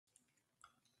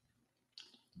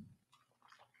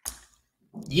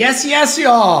Yes, yes,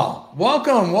 y'all.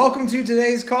 Welcome to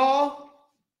today's call.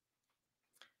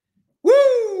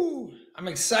 Woo! I'm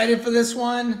excited for this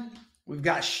one. We've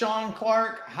got Shaun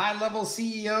Clark, high-level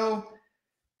CEO,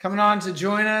 coming on to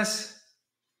join us.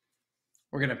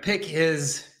 We're going to pick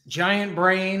his giant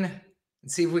brain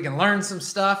and see if we can learn some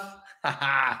stuff.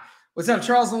 What's up,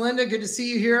 Charles and Linda? Good to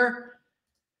see you here.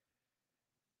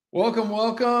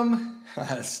 Welcome.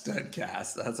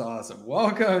 Studcast. That's awesome.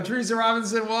 Welcome, Teresa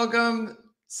Robinson. Welcome.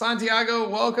 Santiago,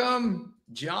 welcome.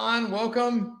 John,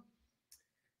 welcome.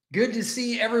 Good to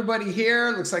see everybody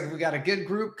here. Looks like we got a good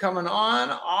group coming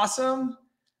on. Awesome.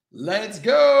 Let's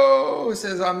go,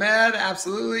 says Ahmed.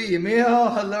 Absolutely. Emil,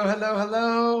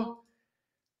 hello.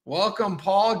 Welcome,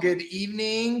 Paul. Good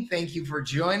evening. Thank you for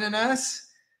joining us.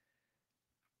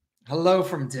 Hello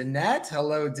from Danette.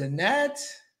 Hello, Danette.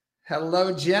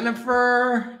 Hello,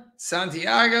 Jennifer.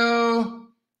 Santiago.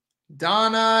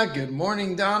 Donna, good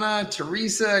morning, Donna.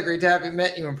 Teresa, great to have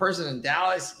met you in person in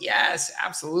Dallas. Yes,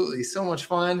 absolutely. So much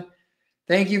fun.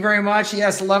 Thank you very much.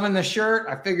 Yes, loving the shirt.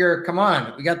 I figure, come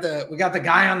on, we got the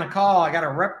guy on the call. I got to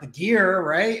rep the gear,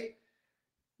 right?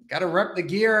 Got to rep the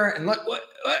gear. And look, what?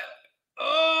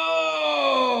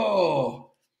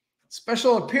 Oh,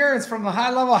 special appearance from the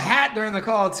high-level hat during the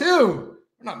call, too.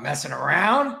 We're not messing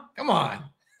around. Come on.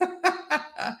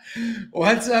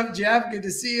 What's up, Jeff? Good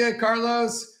to see you.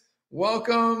 Carlos,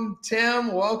 welcome.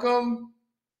 Tim, welcome.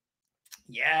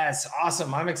 Yes,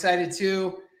 awesome. I'm excited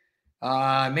too.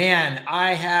 Man,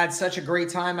 I had such a great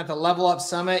time at the Level Up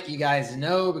Summit. You guys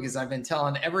know because I've been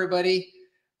telling everybody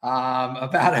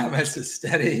about MS is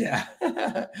steady. Yeah.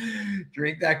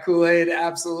 Drink that Kool-Aid.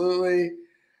 Absolutely.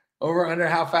 Over under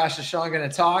how fast is Shaun going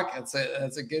to talk?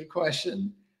 That's a good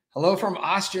question. Hello from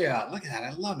Austria. Look at that.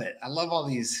 I love it. I love all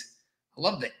these. I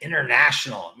love the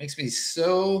international. It makes me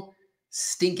so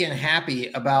stinking happy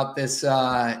about this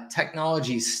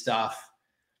technology stuff.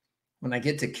 When I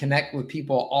get to connect with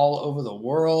people all over the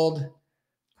world,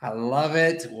 I love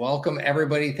it. Welcome,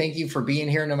 everybody. Thank you for being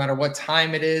here, no matter what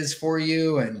time it is for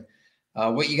you and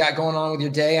what you got going on with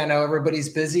your day. I know everybody's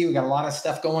busy. We got a lot of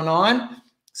stuff going on.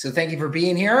 So thank you for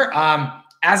being here.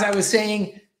 As I was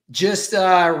saying, just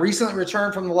recently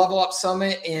returned from the Level Up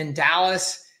Summit in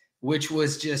Dallas, which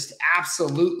was just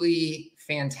absolutely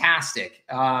fantastic.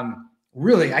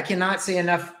 Really, I cannot say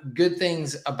enough good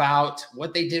things about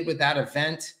what they did with that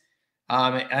event.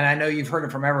 And I know you've heard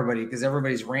it from everybody because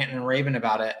everybody's ranting and raving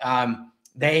about it.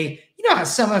 You know how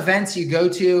some events you go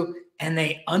to and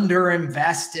they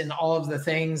underinvest in all of the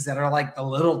things that are like the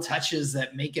little touches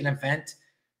that make an event.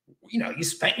 You know, you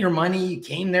spent your money, you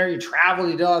came there, you traveled,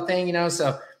 you did all the thing, you know,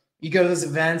 so you go to those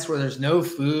events where there's no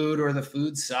food or the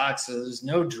food sucks or there's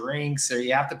no drinks or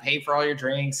you have to pay for all your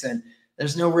drinks and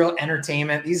there's no real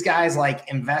entertainment. These guys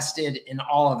like invested in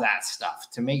all of that stuff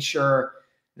to make sure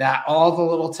that all the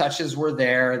little touches were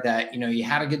there, that, you know, you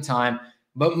had a good time.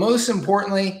 But most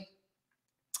importantly,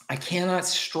 I cannot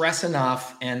stress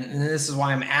enough, and this is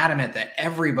why I'm adamant that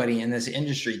everybody in this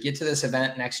industry get to this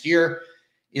event next year,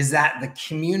 is that the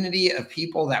community of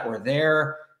people that were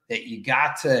there, that you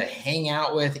got to hang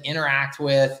out with, interact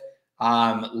with,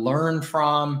 learn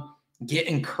from, get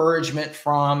encouragement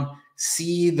from,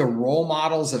 see the role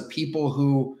models of people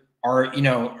who are, you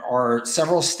know, are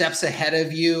several steps ahead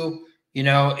of you. You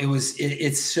know,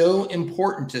 it's so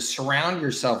important to surround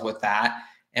yourself with that.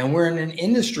 And we're in an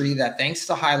industry that, thanks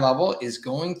to high level, is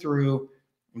going through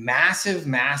massive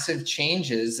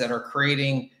changes that are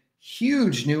creating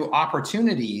huge new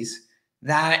opportunities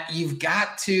that you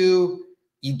got to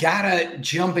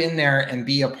jump in there and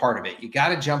be a part of it. You got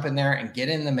to jump in there and get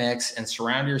in the mix and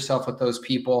surround yourself with those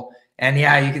people. And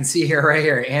yeah, you can see here, right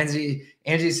here,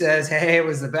 Angie says, hey, it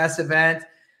was the best event.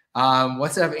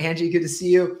 What's up, Angie? Good to see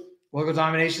you. Local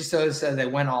Domination Soda said they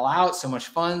went all out. So much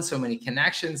fun. So many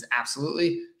connections.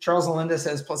 Absolutely. Charles and Linda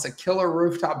says, plus a killer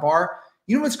rooftop bar.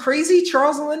 You know what's crazy,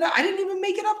 Charles and Linda? I didn't even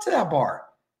make it up to that bar.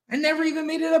 I never even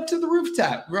made it up to the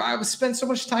rooftop. I spent so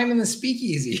much time in the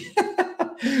speakeasy.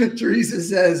 Teresa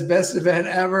says, best event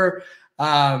ever.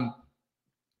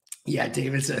 Yeah,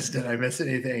 David says, did I miss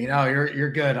anything? No,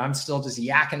 you're good. I'm still just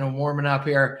yakking and warming up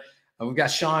here. We've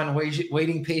got Shaun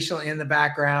waiting patiently in the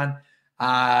background.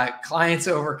 Clients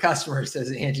over customers,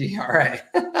 says Angie. All right.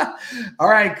 All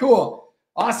right, cool.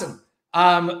 Awesome.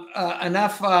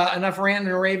 Enough ranting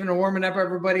and raving and warming up,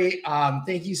 everybody.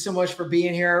 Thank you so much for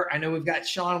being here. I know we've got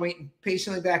Shaun waiting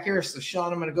patiently back here. So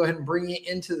Shaun, I'm going to go ahead and bring you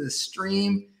into the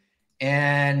stream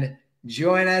and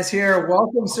join us here.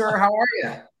 Welcome, sir. How are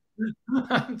you?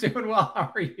 I'm doing well.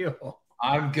 How are you?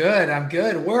 I'm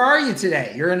good. Where are you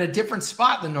today? You're in a different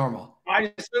spot than normal.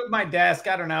 I just moved my desk.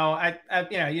 I don't know.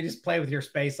 You just play with your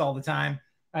space all the time.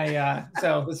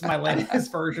 So this is my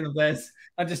latest version of this.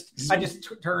 I just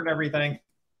turned everything.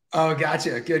 Oh,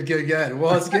 gotcha. Good, good, good.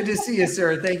 Well, it's good to see you,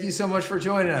 sir. Thank you so much for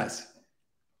joining us.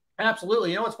 Absolutely.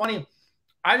 You know what's funny?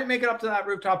 I didn't make it up to that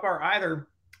rooftop bar either,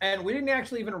 and we didn't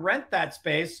actually even rent that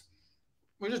space.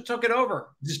 We just took it over.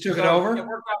 Just took it over? It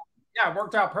worked out. Yeah, it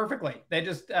worked out perfectly. They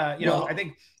just, I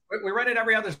think we rented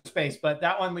every other space, but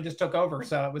that one we just took over.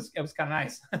 So it was kind of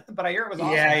nice. But I hear it was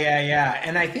awesome. Yeah.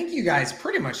 And I think you guys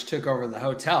pretty much took over the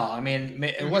hotel. I mean,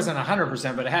 it wasn't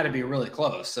 100%, but it had to be really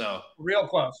close. So real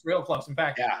close. In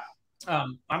fact,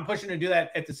 I'm pushing to do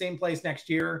that at the same place next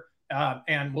year.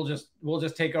 And we'll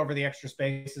just take over the extra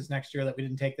spaces next year that we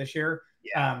didn't take this year.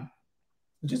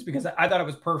 Just because I thought it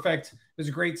was perfect. It was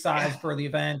a great size for the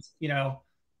event.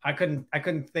 I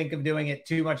couldn't think of doing it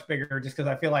too much bigger just because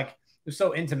I feel like it was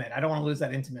so intimate. I don't want to lose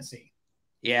that intimacy.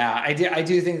 Yeah, I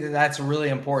do think that that's really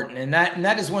important. And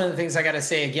that is one of the things I got to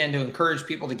say again, to encourage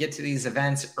people to get to these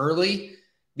events early,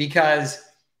 because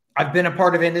I've been a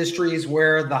part of industries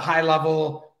where the high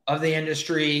level of the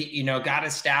industry, got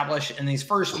established in these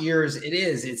first years.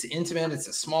 It's intimate. It's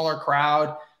a smaller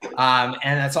crowd. And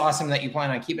that's awesome that you plan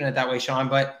on keeping it that way, Shaun.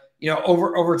 But,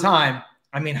 over time,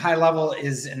 I mean, high level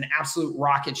is an absolute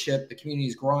rocket ship. The community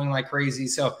is growing like crazy.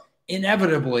 So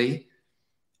inevitably,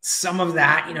 some of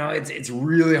that, it's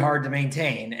really hard to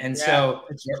maintain. And so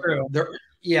it's true.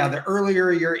 The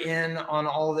earlier you're in on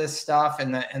all this stuff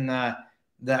and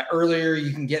the earlier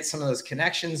you can get some of those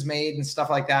connections made and stuff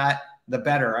like that, the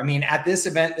better. I mean, at this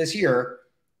event this year,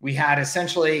 we had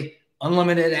essentially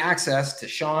unlimited access to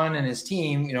Shaun and his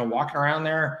team, walking around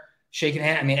there, shaking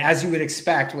hands. I mean, as you would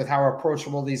expect with how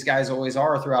approachable these guys always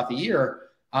are throughout the year.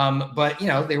 But,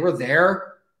 they were there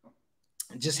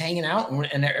just hanging out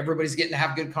and everybody's getting to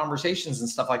have good conversations and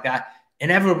stuff like that.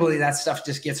 Inevitably, that stuff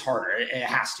just gets harder. It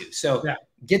has to. So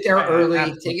get there early,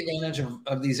 take advantage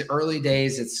of these early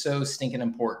days. It's so stinking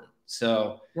important.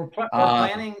 So we're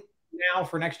planning now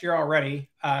for next year already.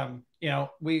 We're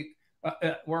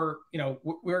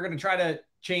going to try to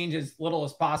change as little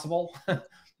as possible.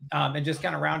 And just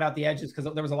kind of round out the edges,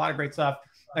 because there was a lot of great stuff.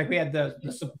 Like we had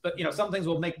some things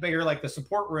we'll make bigger, like the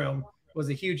support room was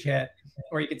a huge hit,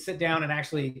 or you could sit down and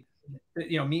actually,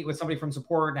 meet with somebody from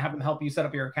support and have them help you set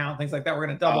up your account, things like that. We're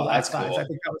going to double that size. Cool. I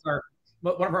think that was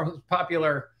one of our most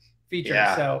popular features.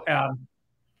 Yeah. So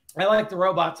I like the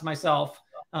robots myself.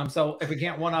 So if we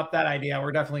can't one up that idea,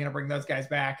 we're definitely going to bring those guys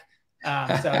back. There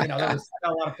was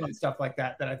a lot of fun stuff like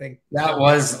that I think that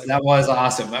was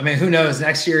awesome. I mean, who knows?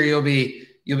 Next year you'll be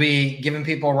giving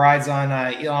people rides on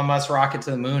Elon Musk's rocket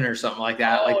to the moon or something like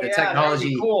that. Like the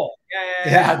technology. Cool.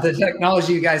 Yeah. The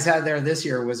technology you guys had there this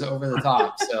year was over the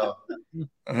top. So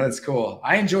that's cool.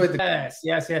 I enjoyed the.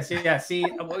 Yes. See,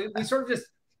 we sort of just,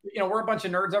 we're a bunch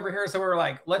of nerds over here. So we were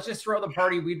like, let's just throw the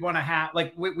party we'd want to have.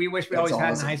 Like we wish we always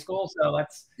had in high school. So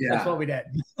that's what we did.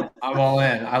 I'm all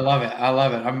in. I love it.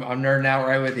 I'm nerding out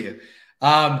right with you.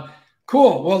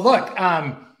 Cool. Well, look,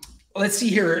 let's see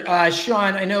here.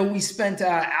 Shaun, I know we spent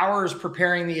hours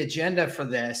preparing the agenda for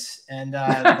this and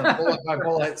the bullet by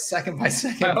bullet, second by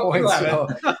second points. So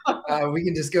we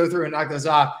can just go through and knock those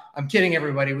off. I'm kidding,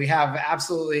 everybody. We have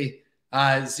absolutely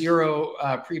zero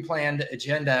pre-planned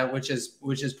agenda, which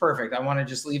is perfect. I want to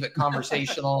just leave it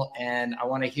conversational and I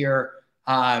want to hear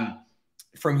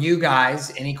from you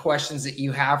guys any questions that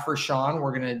you have for Shaun.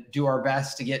 We're going to do our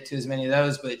best to get to as many of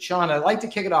those. But Shaun, I'd like to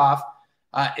kick it off,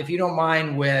 if you don't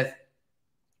mind, with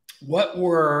what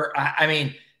were,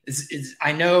 I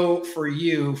know for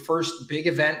you, first big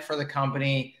event for the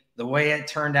company, the way it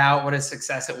turned out, what a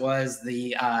success it was,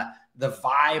 the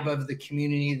vibe of the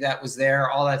community that was there,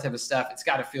 all that type of stuff. It's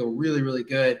got to feel really, really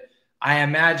good. I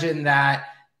imagine that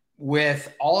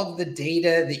with all of the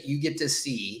data that you get to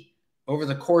see over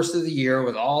the course of the year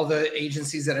with all the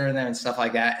agencies that are in there and stuff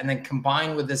like that, and then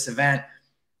combined with this event,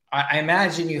 I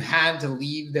imagine you had to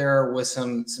leave there with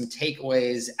some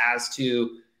takeaways as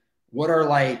to what are,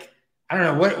 like, I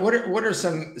don't know, what are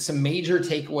some major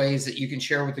takeaways that you can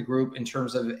share with the group in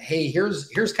terms of, hey, here's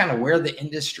kind of where the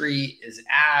industry is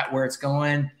at, where it's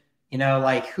going,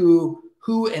 like who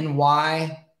and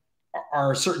why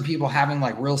are certain people having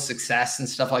like real success and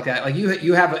stuff like that. Like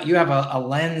you have a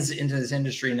lens into this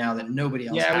industry now that nobody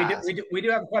else has. Yeah, we do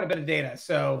have quite a bit of data.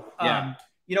 So, I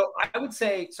would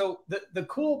say, so the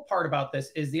cool part about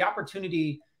this is the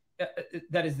opportunity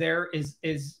that is there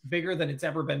is bigger than it's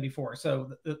ever been before.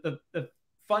 So the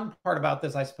fun part about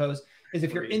this, I suppose, is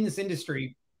if you're in this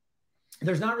industry,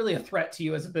 there's not really a threat to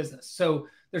you as a business. So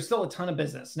there's still a ton of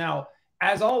business. Now,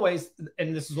 as always,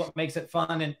 and this is what makes it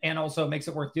fun and also makes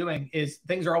it worth doing, is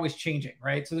things are always changing,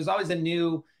 right? So there's always a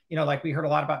new, like we heard a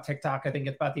lot about TikTok, I think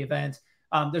it's about the event.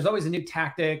 There's always a new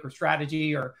tactic or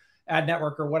strategy or ad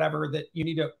network or whatever that you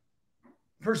need to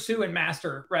pursue and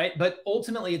master, right? But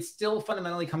ultimately, it still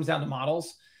fundamentally comes down to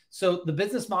models. So the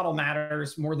business model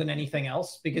matters more than anything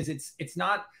else, because it's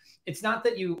not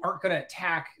that you aren't going to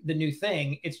attack the new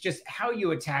thing. It's just how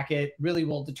you attack it really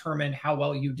will determine how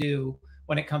well you do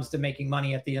when it comes to making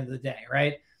money at the end of the day,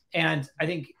 right? And I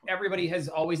think everybody has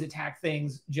always attacked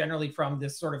things generally from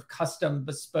this sort of custom,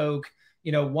 bespoke,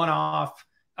 one-off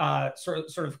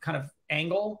sort of kind of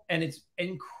angle, and it's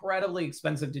incredibly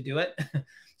expensive to do it.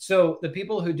 So the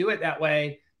people who do it that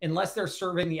way, unless they're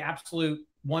serving the absolute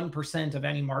 1% of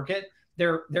any market,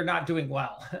 they're not doing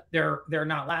well. They're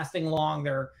not lasting long.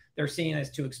 They're seen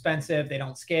as too expensive. They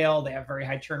don't scale. They have very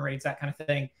high churn rates, that kind of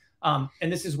thing.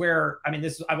 And this is where,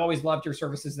 I've always loved your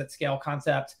services that scale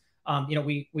concept.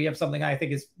 We have something I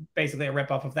think is basically a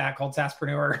ripoff of that called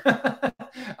SaaSpreneur.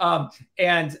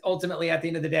 And ultimately, at the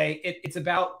end of the day, it's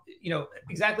about,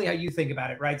 exactly how you think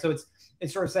about it, right? So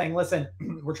it's sort of saying, listen,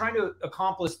 we're trying to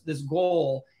accomplish this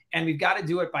goal, and we've got to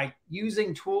do it by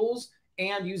using tools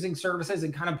and using services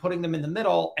and kind of putting them in the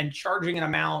middle and charging an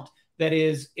amount that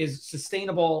is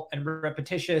sustainable and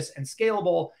repetitious and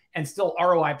scalable and still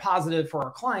ROI positive for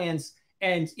our clients,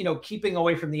 and keeping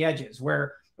away from the edges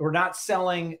where we're not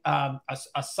selling a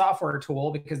software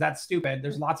tool, because that's stupid.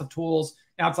 There's lots of tools.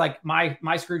 Now it's like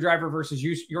my screwdriver versus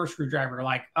your screwdriver.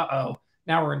 Like, uh-oh,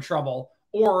 now we're in trouble.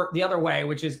 Or the other way,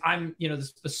 which is I'm,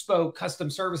 this bespoke custom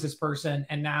services person,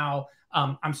 and now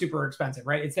I'm super expensive,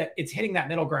 right? It's hitting that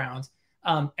middle ground.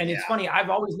 And it's funny, I've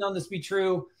always known this to be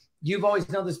true. You've always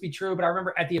known this to be true. But I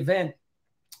remember at the event,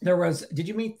 did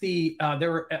you meet they had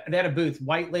a booth,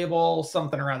 GoHighLevel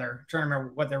something or other. I'm trying to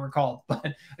remember what they were called, but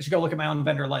I should go look at my own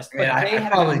vendor list. But I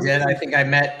probably did. I think I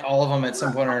met all of them at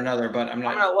some point or another, but I'm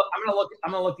not.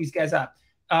 I'm gonna look these guys up.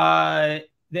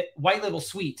 The GoHighLevel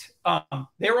Suite.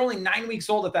 They were only 9 weeks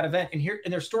old at that event,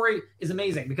 and their story is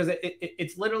amazing, because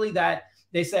it's literally that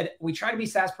they said, we try to be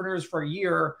SaaSpreneurs for a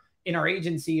year in our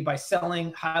agency by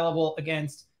selling HighLevel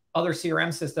against other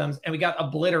CRM systems, and we got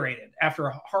obliterated after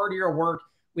a hard year of work.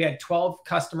 We had 12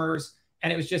 customers,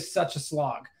 and it was just such a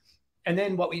slog. And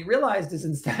then what we realized is,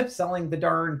 instead of selling the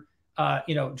darn,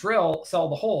 drill, sell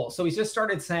the hole. So we just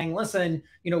started saying, listen,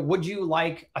 would you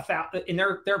like in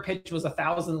their pitch was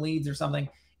 1,000 leads or something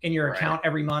in your account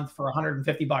every month for $150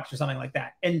 or something like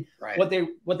that. And what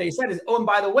they said is, oh, and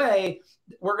by the way,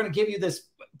 we're going to give you this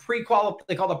they call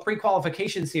the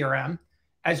pre-qualification CRM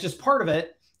as just part of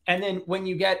it. And then when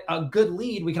you get a good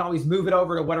lead, we can always move it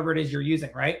over to whatever it is you're using,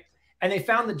 right? And they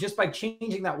found that just by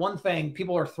changing that one thing,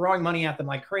 people are throwing money at them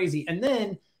like crazy. And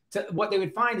then what they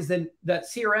would find is then that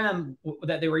CRM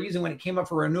that they were using when it came up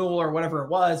for renewal or whatever it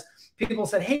was, people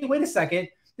said, hey, wait a second,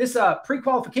 this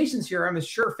pre-qualification CRM is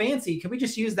sure fancy. Can we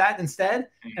just use that instead?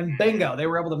 And bingo, they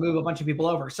were able to move a bunch of people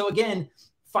over. So again,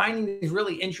 finding these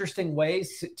really interesting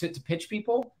ways to pitch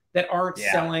people that aren't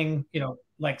selling,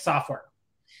 like software.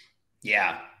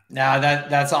 Yeah. No,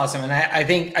 that's awesome. And I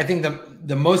think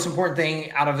the most important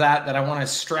thing out of that I want to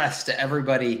stress to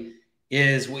everybody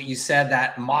is what you said,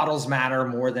 that models matter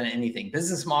more than anything.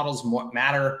 Business models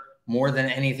matter more than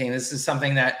anything. This is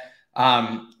something that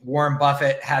Warren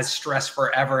Buffett has stressed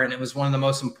forever. And it was one of the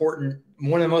most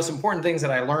important things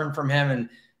that I learned from him, and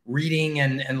reading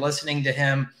and listening to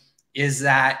him, is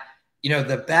that,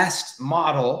 the best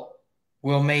model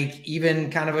will make even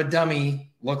kind of a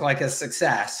dummy look like a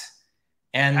success.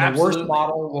 And the worst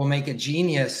model will make a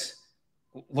genius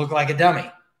look like a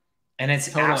dummy. And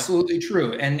it's absolutely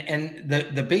true. And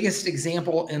the biggest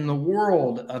example in the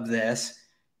world of this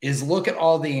is, look at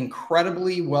all the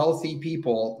incredibly wealthy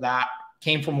people that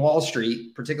came from Wall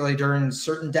Street, particularly during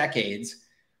certain decades,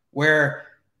 where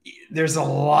there's a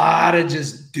lot of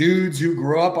just dudes who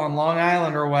grew up on Long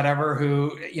Island or whatever,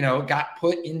 who, got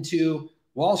put into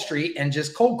Wall Street and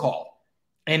just cold called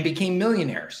and became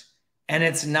millionaires. And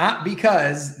it's not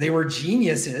because they were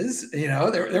geniuses, they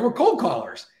were cold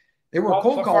callers. They were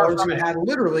cold callers who had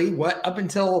literally up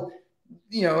until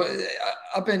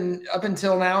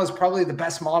now is probably the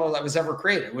best model that was ever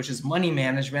created, which is money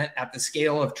management at the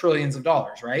scale of trillions of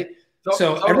dollars, right?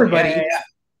 So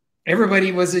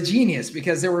everybody was a genius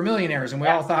because they were millionaires, and we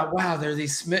all thought, wow, they're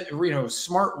these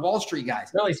smart Wall Street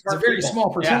guys. Really smart. It's a very small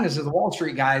percentage of the Wall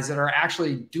Street guys that are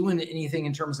actually doing anything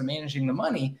in terms of managing the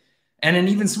money. And an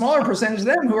even smaller percentage of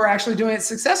them who are actually doing it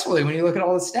successfully when you look at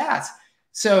all the stats.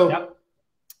 So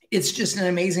it's just an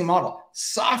amazing model.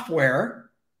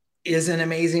 Software is an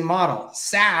amazing model.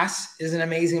 SaaS is an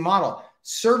amazing model.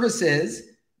 Services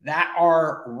that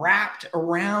are wrapped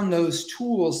around those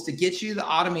tools to get you the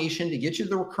automation, to get you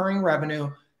the recurring revenue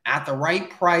at the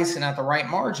right price and at the right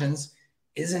margins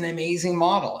is an amazing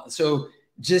model. So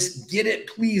just get it,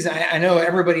 please. I know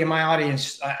everybody in my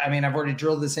audience, I mean, I've already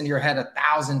drilled this into your head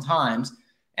 1,000 times,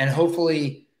 and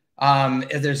hopefully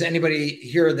if there's anybody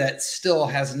here that still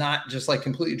has not just like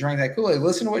completely drank that Kool-Aid,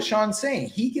 listen to what Shaun's saying.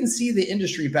 He can see the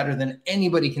industry better than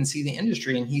anybody can see the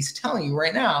industry. And he's telling you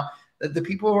right now that the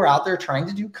people who are out there trying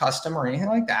to do custom or anything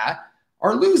like that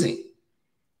are losing.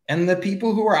 And the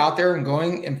people who are out there and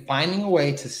going and finding a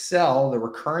way to sell the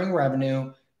recurring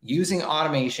revenue using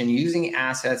automation, using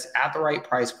assets at the right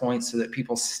price point so that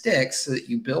people stick, so that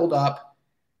you build up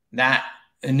that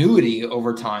annuity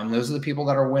over time. Those are the people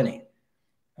that are winning.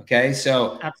 Okay.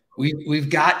 So we've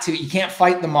got to, you can't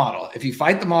fight the model. If you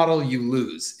fight the model, you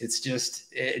lose. It's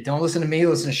just, don't listen to me,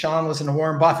 listen to Shaun, listen to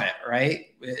Warren Buffett,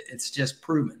 right? It's just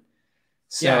proven.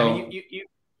 So yeah, I mean,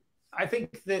 I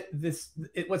think that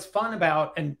what's fun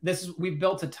about, and this is, we've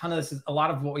built a ton of this, is a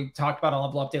lot of what we talked about on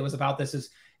Level Update was about this,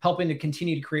 is helping to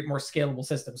continue to create more scalable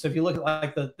systems. So if you look at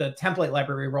like the template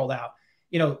library we rolled out,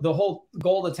 you know, the whole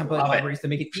goal of the template library is to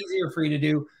make it easier for you to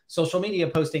do social media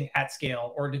posting at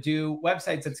scale, or to do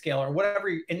websites at scale, or whatever.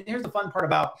 And here's the fun part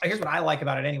about, here's what I like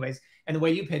about it anyways, and the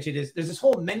way you pitch it is there's this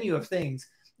whole menu of things,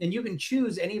 and you can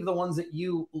choose any of the ones that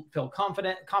you feel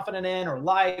confident in, or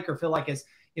like, or feel like is,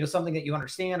 you know, something that you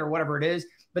understand, or whatever it is.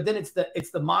 But then it's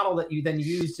the model that you then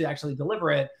use to actually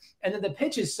deliver it. And then the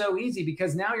pitch is so easy,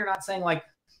 because now you're not saying like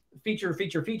feature.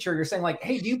 You're saying like,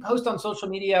 hey, do you post on social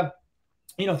media,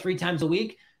 you know, 3 times a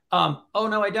week? Oh,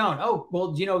 no, I don't. Oh,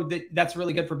 well, you know, that's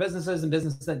really good for businesses, and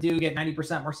businesses that do get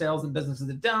 90% more sales than businesses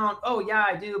that don't. Oh yeah,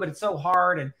 I do, but it's so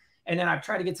hard. And then I've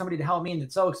tried to get somebody to help me, and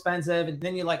it's so expensive. And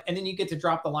then you get to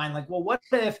drop the line like, well, what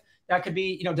if that could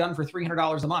be, you know, done for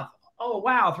 $300 a month? Oh,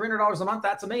 wow, $300 a month.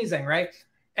 That's amazing. Right.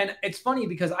 And it's funny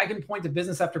because I can point to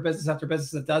business after business after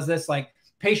business that does this. Like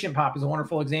Patient Pop is a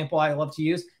wonderful example I love to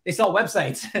use. They sell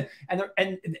websites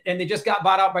and they just got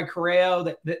bought out by Correo.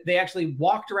 That they actually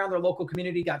walked around their local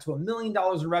community, got to $1 million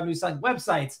in revenue selling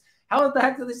websites. How the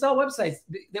heck do they sell websites?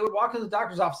 They would walk into the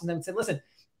doctor's office and then say, listen,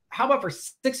 how about for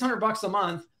 $600 a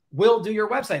month, we'll do your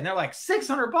website? And they're like,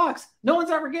 $600? No one's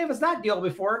ever gave us that deal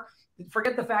before.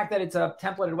 Forget the fact that it's a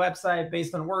templated website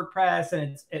based on WordPress,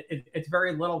 and it's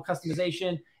very little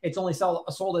customization. It's only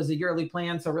sold as a yearly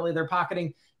plan. So really they're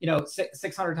pocketing, you know,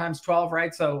 600 times 12,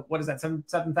 right? So what is that?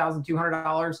 $7,200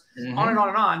 on and on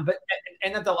and on. But,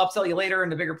 and then they'll upsell you later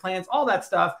into bigger plans, all that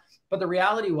stuff. But the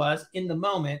reality was, in the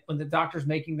moment when the doctor's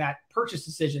making that purchase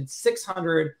decision,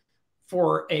 600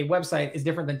 for a website is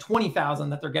different than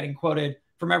 20,000 that they're getting quoted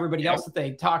from everybody else that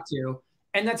they talk to.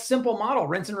 And that simple model,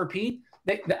 rinse and repeat.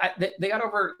 They got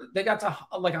to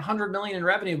like 100 million in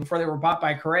revenue before they were bought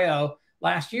by Correo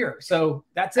last year. So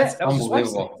that's it. That was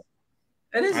unbelievable.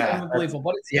 It is unbelievable,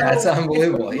 but it's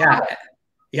unbelievable.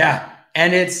 Yeah.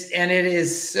 And it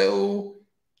is so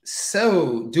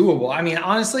doable. I mean,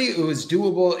 honestly, it was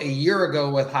doable a year ago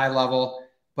with GoHighLevel,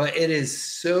 but it is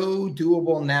so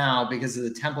doable now because of the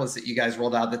templates that you guys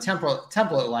rolled out. The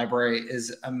template library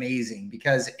is amazing,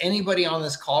 because anybody on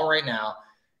this call right now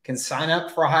can sign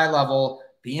up for GoHighLevel,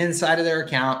 be inside of their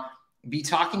account, be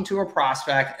talking to a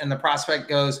prospect, and the prospect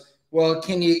goes, well,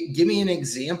 can you give me an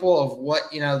example of what,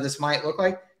 you know, this might look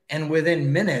like? And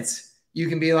within minutes, you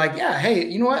can be like, yeah, hey,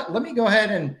 you know what? Let me go ahead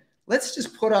and let's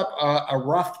just put up a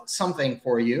rough something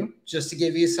for you just to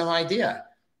give you some idea,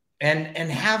 and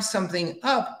have something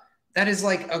up that is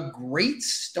like a great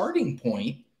starting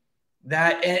point.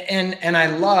 That and I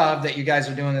love that you guys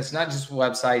are doing this, not just with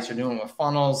websites, you're doing it with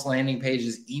funnels, landing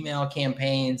pages, email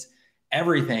campaigns,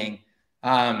 everything.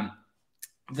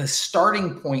 The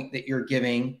starting point that you're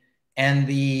giving, and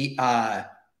the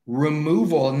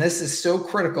removal, and this is so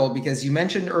critical, because you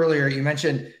mentioned earlier, you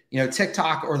know,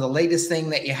 TikTok, or the latest thing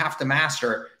that you have to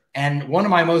master. And one of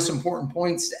my most important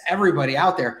points to everybody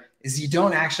out there is you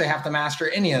don't actually have to master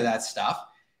any of that stuff.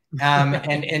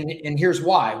 And here's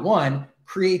why. One,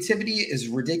 creativity is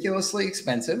ridiculously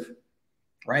expensive,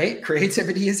 right?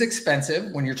 Creativity is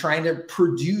expensive when you're trying to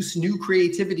produce new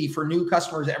creativity for new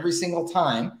customers every single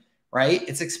time, right?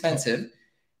 It's expensive.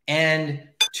 And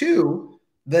 2,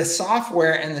 the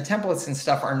software and the templates and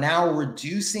stuff are now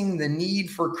reducing the need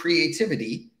for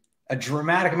creativity a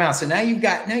dramatic amount. So now you've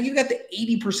got the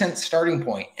 80% starting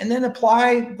point, and then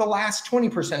apply the last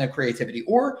 20% of creativity,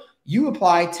 or you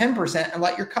apply 10% and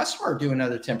let your customer do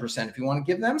another 10% if you want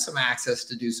to give them some access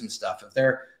to do some stuff, if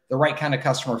they're the right kind of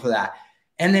customer for that.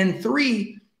 And then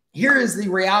 3, here is the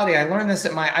reality. I learned this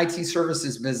at my IT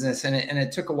services business, and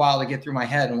it took a while to get through my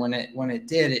head. And when it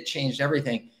did, it changed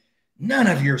everything. None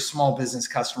of your small business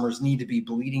customers need to be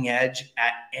bleeding edge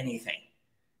at anything,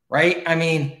 right? I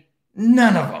mean,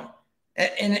 none of them.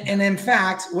 And in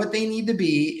fact, what they need to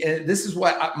be, this is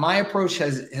what my approach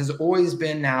has always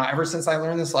been now, ever since I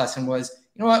learned this lesson was,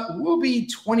 you know what, we'll be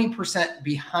 20%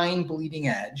 behind bleeding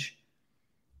edge,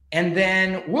 and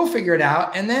then we'll figure it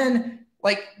out. And then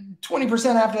like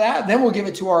 20% after that, then we'll give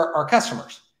it to our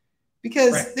customers,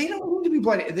 because they don't need to be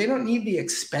bloody. They don't need the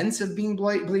expense of being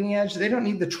bleeding edge. They don't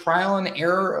need the trial and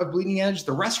error of bleeding edge.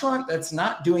 The restaurant that's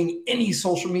not doing any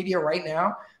social media right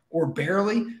now, or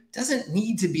barely, doesn't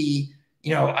need to be,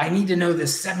 I need to know the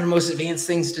 7 most advanced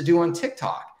things to do on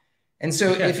TikTok. And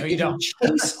so if you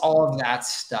chase all of that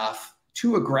stuff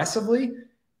too aggressively,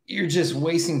 you're just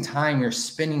wasting time. You're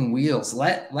spinning wheels.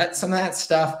 Let some of that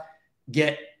stuff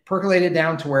get percolated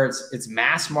down to where it's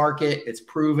mass market, it's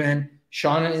proven.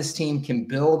 Shaun and his team can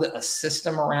build a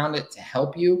system around it to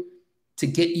help you, to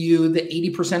get you the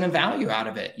 80% of value out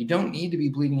of it. You don't need to be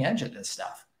bleeding edge at this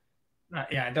stuff.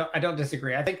 Yeah, I don't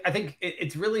disagree. I think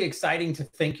it's really exciting to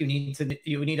think you need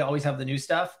to always have the new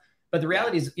stuff. But the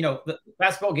reality is, the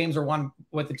basketball games are won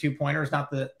with the 2-pointers,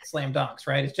 not the slam dunks,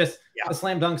 right? It's just the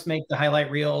slam dunks make the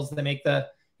highlight reels. They make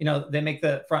they make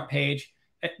the front page,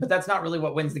 but that's not really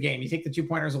what wins the game. You take the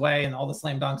 2-pointers away and all the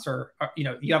slam dunks are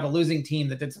you have a losing team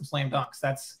that did some slam dunks.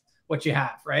 That's what you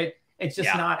have, right? It's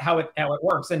just not how it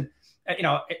works. And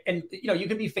you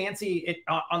can be fancy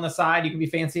on the side, you can be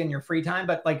fancy in your free time,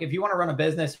 but like if you want to run a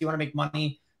business, you want to make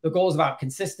money, the goal is about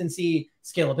consistency,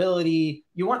 scalability.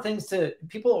 You want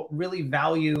people really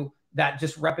value that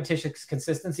just repetitious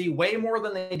consistency way more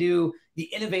than they do the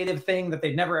innovative thing that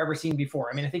they've never ever seen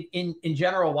before. I mean, I think in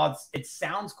general, while it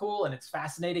sounds cool and it's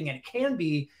fascinating and it can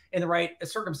be in the right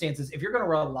circumstances, if you're going to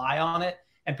rely on it,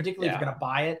 and particularly if you're going to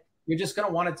buy it, you're just going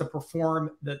to want it to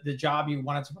perform the job you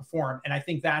want it to perform. And I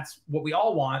think that's what we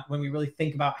all want when we really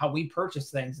think about how we purchase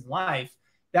things in life.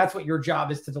 That's what your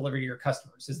job is to deliver to your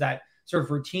customers, is that sort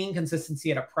of routine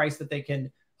consistency at a price that they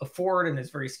can afford and is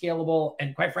very scalable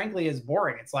and quite frankly is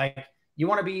boring. It's like you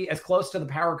want to be as close to the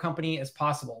power company as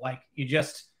possible. Like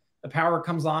the power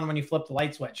comes on when you flip the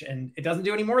light switch, and it doesn't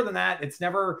do any more than that. It's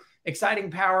never exciting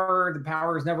power. The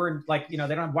power is never like, they don't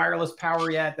have wireless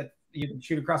power yet that you can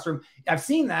shoot across the room. I've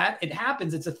seen that. It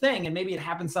happens. It's a thing. And maybe it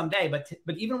happens someday,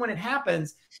 but even when it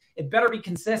happens, it better be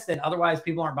consistent. Otherwise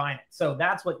people aren't buying it. So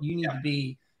that's what you need to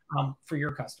be for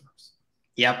your customers.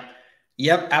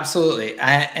 Yep, absolutely.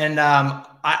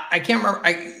 I can't remember.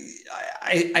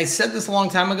 I said this a long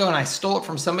time ago and I stole it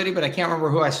from somebody, but I can't remember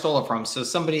who I stole it from. So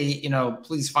somebody,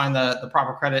 please find the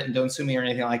proper credit and don't sue me or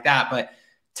anything like that. But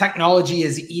technology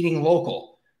is eating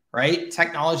local, right?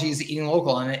 Technology is eating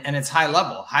local, and it's high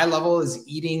level. High level is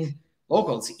eating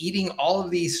local. It's eating all of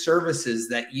these services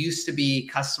that used to be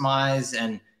customized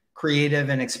and creative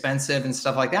and expensive and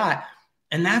stuff like that.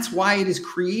 And that's why it is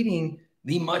creating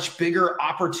the much bigger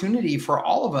opportunity for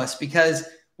all of us, because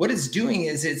what it's doing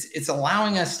is it's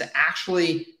allowing us to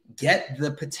actually get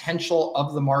the potential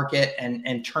of the market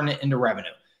and turn it into revenue.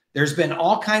 There's been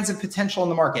all kinds of potential in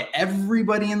the market.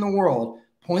 Everybody in the world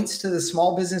points to the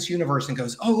small business universe and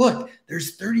goes, oh, look,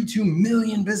 there's 32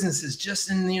 million businesses just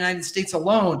in the United States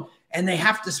alone, and they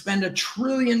have to spend $1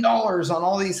 trillion on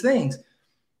all these things.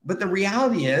 But the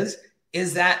reality is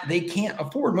that they can't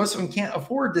afford, most of them can't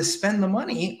afford to spend the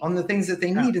money on the things that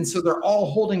they need. And so they're all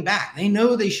holding back. They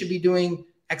know they should be doing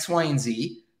X, Y, and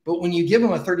Z, but when you give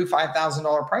them a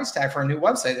 $35,000 price tag for a new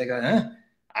website, they go,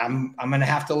 I'm going to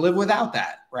have to live without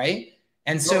that, right?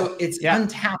 And so it's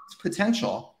untapped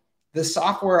potential. The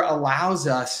software allows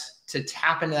us to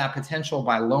tap into that potential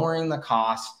by lowering the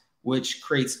cost, which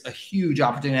creates a huge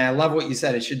opportunity. And I love what you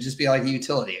said. It should just be like a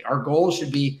utility. Our goal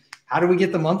should be, how do we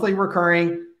get the monthly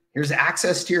recurring? Here's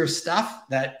access to your stuff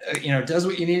that does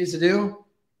what you need it to do.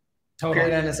 Totally.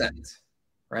 Period, end of sentence.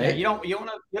 Right? Yeah, you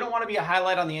don't want to be a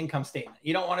highlight on the income statement.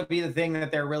 You don't want to be the thing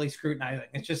that they're really scrutinizing.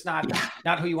 It's just not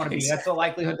who you want to be. That's the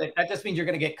likelihood that just means you're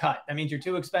going to get cut. That means you're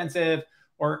too expensive,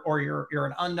 or you're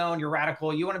an unknown, you're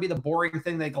radical. You want to be the boring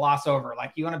thing they gloss over.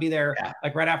 Like you want to be there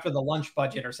like right after the lunch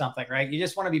budget or something, right? You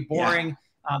just want to be boring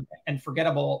and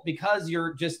forgettable because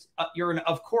you're just you're an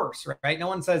of course, right? No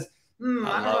one says, I don't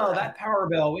know, that power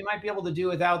bill, we might be able to do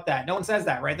without that. No one says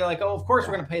that, right? They're like, oh, of course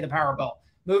we're going to pay the power bill.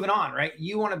 Moving on, right?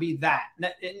 You want to be that.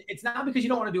 It's not because you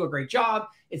don't want to do a great job.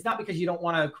 It's not because you don't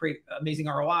want to create amazing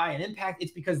ROI and impact.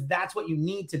 It's because that's what you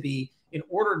need to be in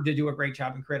order to do a great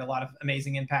job and create a lot of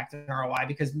amazing impact and ROI.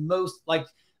 Because most, like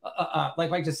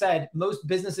Mike just said, most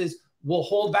businesses will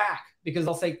hold back because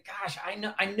they'll say, gosh,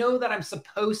 I know that I'm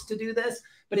supposed to do this,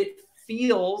 but it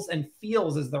feels, and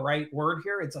feels is the right word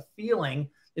here. It's a feeling.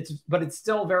 But it's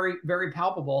still very, very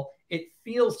palpable. It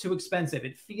feels too expensive.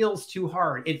 It feels too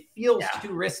hard. It feels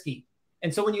too risky.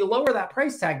 And so when you lower that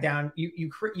price tag down,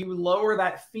 you lower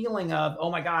that feeling of, oh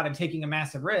my God, I'm taking a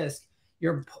massive risk.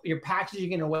 You're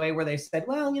packaging in a way where they said,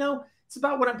 well, it's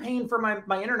about what I'm paying for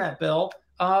my internet bill.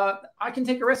 I can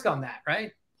take a risk on that,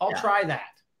 right? I'll try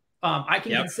that. I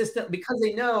can consistently, because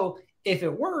they know if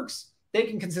it works, they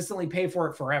can consistently pay for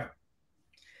it forever.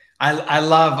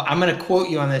 I'm going to quote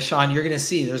you on this, Shaun. You're going to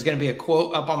see there's going to be a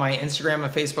quote up on my Instagram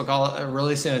and Facebook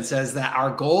really soon. It says that our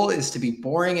goal is to be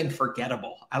boring and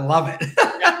forgettable. I love it.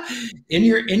 in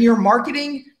your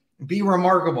marketing, be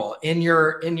remarkable. In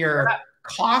your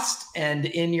cost and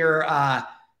in your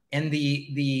and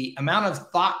the amount of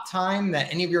thought time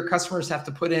that any of your customers have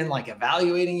to put in, like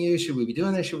evaluating you, should we be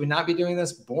doing this? Should we not be doing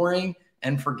this? Boring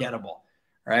and forgettable,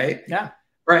 right? Yeah.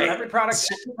 Right. Every product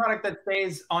that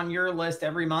stays on your list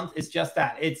every month is just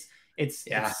that. It's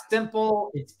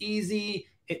simple. It's easy.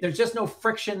 There's just no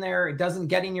friction there. It doesn't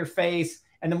get in your face.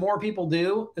 And the more people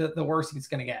do, the worse it's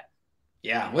going to get.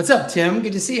 Yeah. What's up, Tim?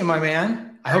 Good to see you, my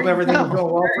man. I hope everything is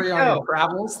going well for you on your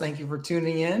travels. Thank you for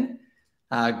tuning in.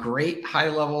 Great high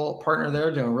level partner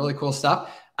there, doing really cool stuff.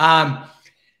 Yeah,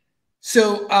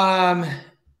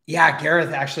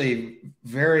 Gareth, actually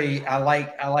I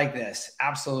like this.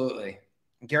 Absolutely.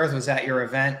 Gareth was at your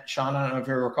event. Shaun, I don't know if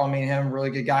you recall meeting him. Really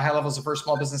good guy. High Level is the first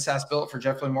small business SaaS built for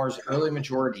Jeff Moore's early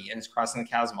majority, and it's crossing the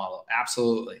chasm model.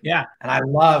 Absolutely. Yeah. And I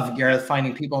love, Gareth,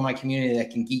 finding people in my community that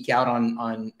can geek out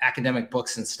on academic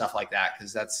books and stuff like that,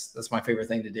 because that's my favorite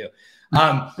thing to do.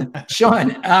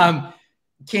 Shaun,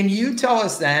 can you tell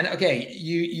us then, okay,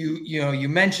 you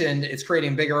mentioned it's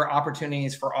creating bigger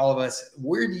opportunities for all of us.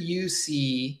 Where do you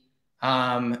see,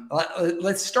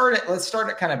 let's start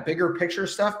at kind of bigger picture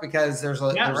stuff, because there's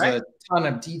a ton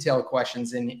of detailed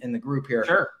questions in the group here.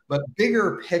 Sure. But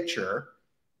bigger picture,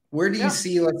 where do you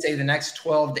see, let's say, the next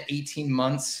 12 to 18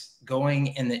 months going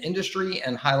in the industry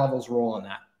and High Level's role in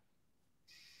that?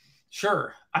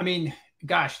 Sure. I mean,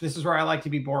 gosh, this is where I like to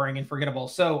be boring and forgettable.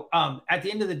 So at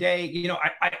the end of the day,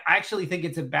 I actually think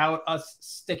it's about us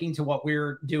sticking to what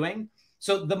we're doing.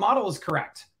 So the model is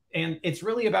correct. And it's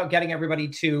really about getting everybody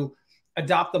to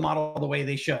adopt the model the way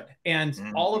they should. And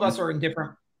all of us are in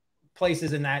different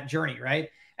places in that journey, right?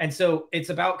 And so it's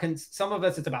about, some of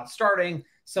us, it's about starting,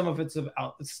 some of it's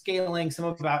about scaling, some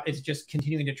of it's just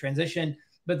continuing to transition.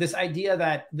 But this idea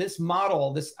that this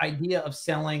model, this idea of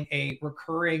selling a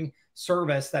recurring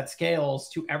service that scales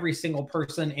to every single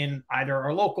person in either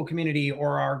our local community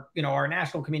or our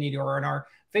national community or in our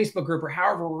Facebook group or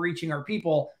however we're reaching our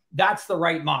people, that's the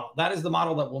right model. That is the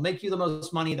model that will make you the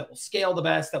most money, that will scale the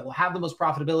best, that will have the most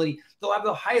profitability. They'll have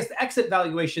the highest exit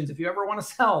valuations if you ever want to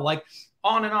sell, like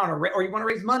on and on, or you want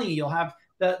to raise money, you'll have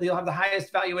the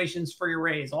highest valuations for your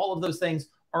raise. All of those things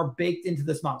are baked into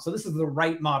this model. So this is the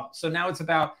right model. So now it's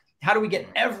about how do we get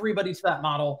everybody to that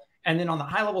model? And then on the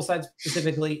high level side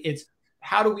specifically, it's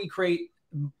how do we create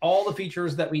all the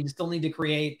features that we still need to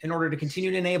create in order to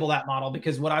continue to enable that model?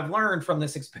 Because what I've learned from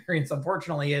this experience,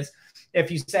 unfortunately, is if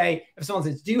someone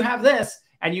says, do you have this?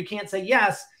 And you can't say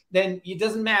yes, then it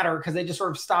doesn't matter, because they just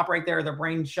sort of stop right there. Their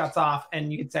brain shuts off.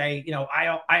 And you could say,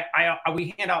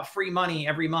 we hand out free money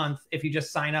every month. If you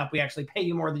just sign up, we actually pay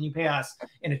you more than you pay us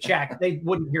in a check. They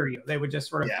wouldn't hear you. They would just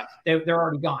sort of, they're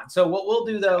already gone. So what we'll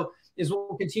do though, is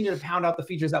we'll continue to pound out the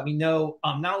features that we know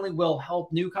not only will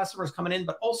help new customers coming in,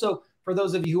 but also for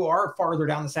those of you who are farther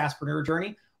down the SaaSpreneur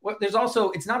journey. There's also,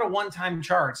 it's not a one-time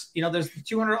charge. There's the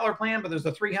 $200 plan, but there's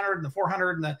the $300 and the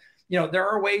 $400 and there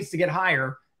are ways to get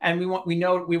higher. And we want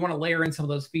to layer in some of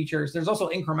those features. There's also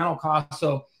incremental costs.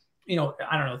 So, I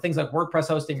don't know, things like WordPress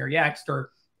hosting or Yext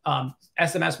or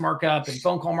SMS markup and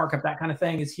phone call markup, that kind of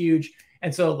thing is huge.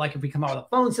 And so like if we come out with a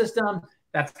phone system,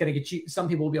 that's going to get you, some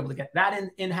people will be able to get that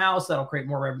in-house. That'll create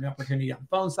more revenue opportunity on the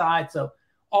phone side. So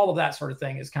all of that sort of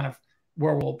thing is kind of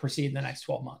where we'll proceed in the next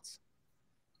 12 months.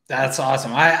 That's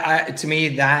awesome. To me,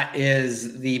 that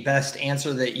is the best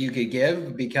answer that you could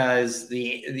give, because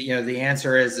the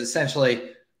answer is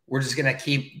essentially we're just going to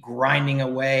keep grinding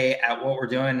away at what we're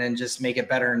doing and just make it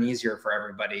better and easier for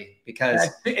everybody, because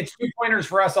it's 2-pointers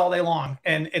for us all day long,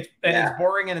 and it's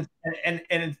boring and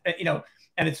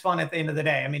it's fun at the end of the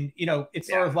day. I mean, it's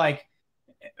sort of like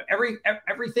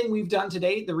everything we've done to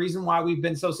date. The reason why we've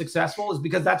been so successful is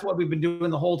because that's what we've been doing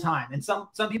the whole time. And some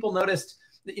people noticed,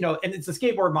 and it's a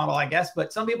skateboard model, I guess,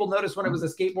 but some people noticed when it was a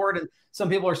skateboard, and some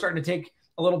people are starting to take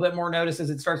a little bit more notice as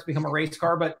it starts to become a race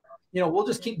car. But we'll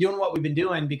just keep doing what we've been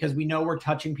doing, because we know we're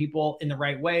touching people in the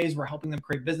right ways. We're helping them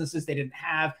create businesses they didn't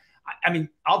have. I mean,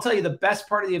 I'll tell you, the best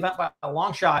part of the event by a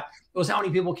long shot was how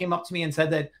many people came up to me and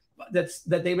said that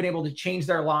they've been able to change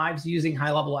their lives using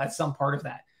High Level as some part of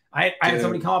that. I had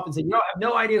somebody come up and say, I have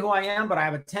no idea who I am, but I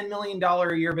have a $10 million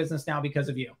a year business now because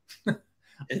of you.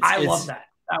 I love that.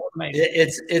 That was amazing.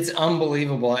 It's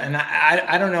unbelievable. And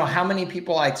I don't know how many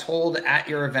people I told at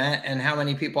your event and how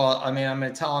many people, I mean, I'm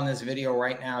going to tell on this video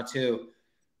right now too.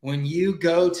 When you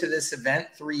go to this event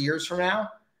 3 years from now,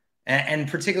 and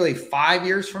particularly 5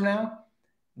 years from now,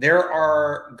 there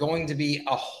are going to be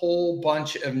a whole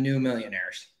bunch of new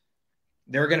millionaires.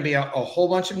 There are going to be a whole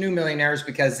bunch of new millionaires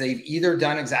because they've either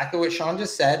done exactly what Shaun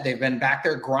just said. They've been back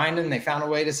there grinding. They found a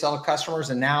way to sell to customers.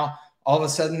 And now all of a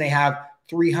sudden they have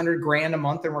 300 grand a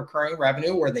month in recurring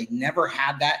revenue where they never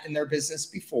had that in their business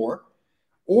before.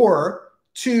 Or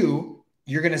two,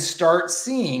 you're going to start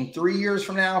seeing 3 years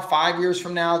from now, 5 years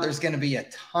from now, there's going to be a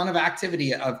ton of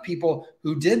activity of people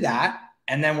who did that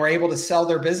and then were able to sell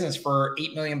their business for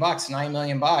 $8 million, $9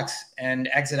 million and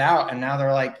exit out. And now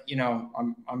they're like,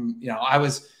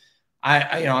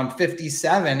 I'm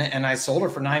 57 and I sold it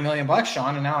for $9 million,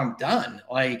 Shaun, and now I'm done.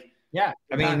 Like, yeah,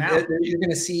 I mean, you're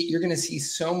going to see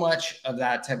so much of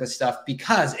that type of stuff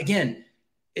because again,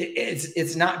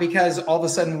 it's not because all of a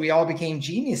sudden we all became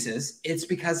geniuses. It's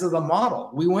because of the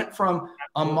model. We went from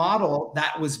a model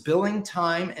that was billing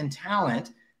time and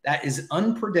talent that is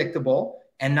unpredictable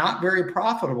and not very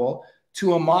profitable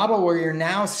to a model where you're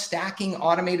now stacking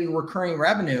automated recurring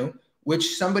revenue,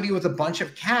 which somebody with a bunch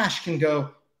of cash can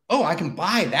go, oh, I can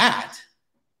buy that.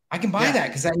 I can buy that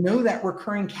because I know that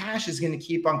recurring cash is going to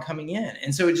keep on coming in.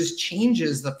 And so it just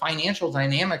changes the financial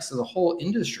dynamics of the whole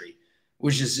industry,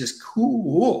 which is just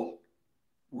cool.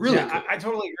 Really cool. I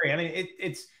totally agree. I mean,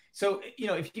 it's so,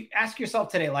 if you ask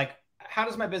yourself today, like, how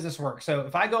does my business work? So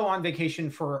if I go on vacation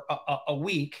for a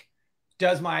week,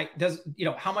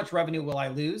 how much revenue will I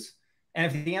lose? And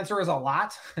if the answer is a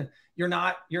lot, you're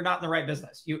not in the right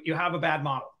business. You have a bad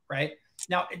model, right?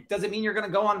 Now, does it mean you're going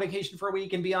to go on vacation for a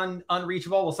week and be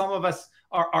unreachable? Well, some of us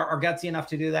are gutsy enough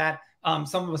to do that.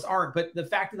 Some of us aren't. But the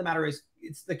fact of the matter is,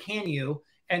 it's the can you.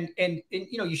 And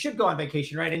you should go on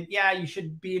vacation, right? And yeah, you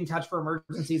should be in touch for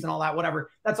emergencies and all that, whatever.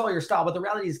 That's all your style. But the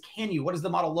reality is, can you? What does the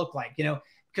model look like? And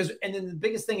then the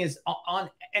biggest thing is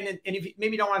and if you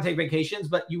maybe don't want to take vacations,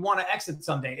 but you want to exit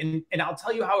someday. And I'll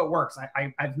tell you how it works.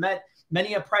 I've met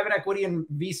many a private equity and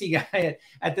VC guy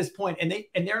at this point, and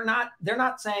they're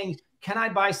not saying, can I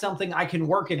buy something I can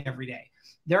work in every day?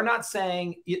 They're not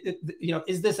saying,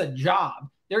 is this a job?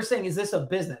 They're saying, is this a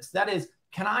business? That is,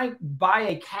 can I buy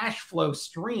a cash flow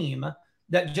stream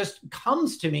that just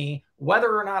comes to me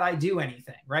whether or not I do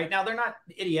anything, right? Now, they're not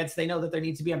idiots. They know that there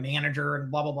needs to be a manager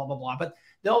and blah, blah, blah, blah, blah, but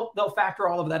they'll factor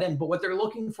all of that in. But what they're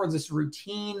looking for is this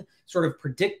routine, sort of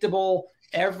predictable,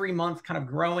 every month kind of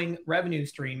growing revenue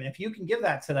stream. And if you can give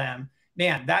that to them,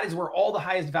 man, that is where all the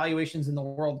highest valuations in the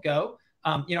world go.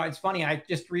 It's funny. I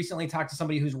just recently talked to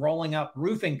somebody who's rolling up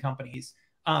roofing companies,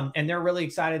 and they're really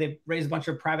excited. They've raised a bunch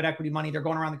of private equity money. They're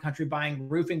going around the country buying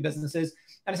roofing businesses.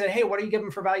 And I said, hey, what are you giving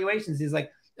for valuations? He's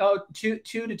like, oh, 2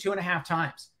 to 2.5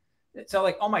 times. So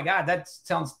like, oh my God, that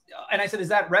sounds, and I said, is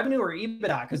that revenue or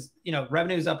EBITDA? Because,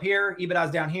 revenue is up here, EBITDA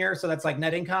is down here. So that's like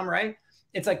net income, right?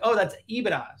 It's like, oh, that's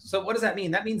EBITDA. So what does that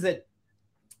mean? That means that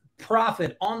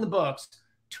profit on the books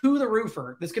to the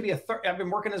roofer. This could be I've been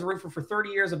working as a roofer for 30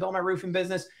 years. I built my roofing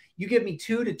business. You give me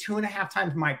 2 to 2.5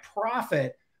 times my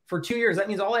profit for 2 years. That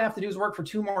means all I have to do is work for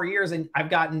 2 more years and I've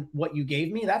gotten what you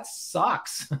gave me. That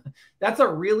sucks. That's a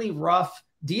really rough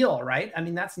deal, right? I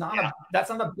mean, that's not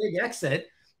a big exit.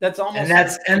 That's almost,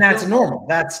 and that's normal.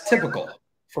 That's typical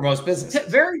for most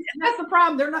businesses. And that's the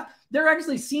problem. They're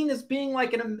actually seen as being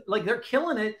like they're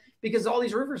killing it because all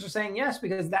these roofers are saying yes,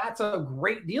 because that's a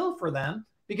great deal for them.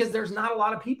 Because there's not a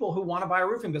lot of people who want to buy a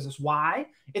roofing business. Why?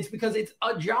 It's because it's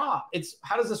a job. It's,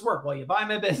 how does this work? Well, you buy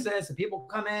my business and people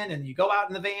come in and you go out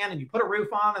in the van and you put a roof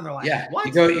on and they're like, what?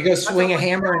 You go swing a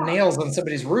hammer and nails on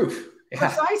somebody's roof. Yeah.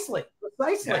 Precisely.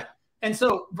 Yeah. And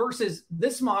so versus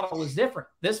this model is different.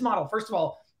 This model, first of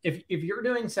all, if you're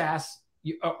doing SaaS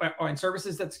or in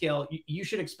services that scale, you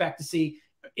should expect to see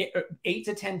 8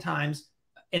 to 10 times.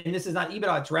 And this is not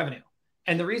EBITDA, it's revenue.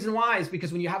 And the reason why is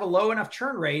because when you have a low enough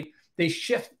churn rate, they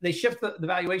shift the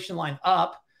valuation line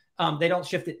up. They don't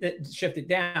shift it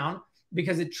down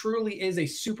because it truly is a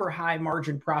super high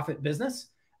margin profit business.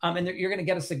 And you're going to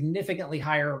get a significantly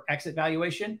higher exit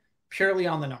valuation purely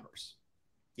on the numbers.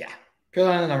 Yeah,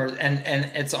 purely on the numbers. And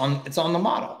it's on the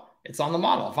model. It's on the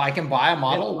model. If I can buy a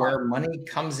model where money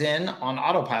comes in on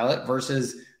autopilot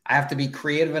versus I have to be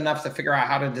creative enough to figure out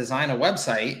how to design a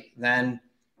website, then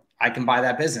I can buy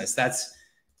that business. That's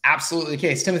absolutely the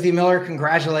case. Timothy Miller,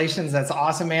 congratulations. That's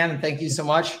awesome, man. And thank you so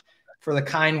much for the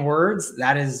kind words.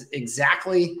 That is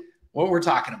exactly what we're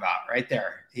talking about right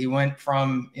there. He went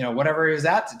from, whatever he was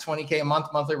at to 20K a month,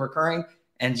 monthly recurring,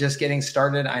 and just getting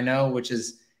started, I know, which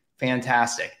is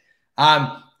fantastic.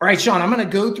 All right, Shaun, I'm going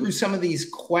to go through some of these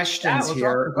questions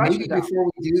here. Maybe before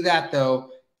we do that, though,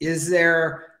 is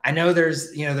there? I know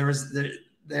there's, you know,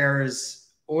 there's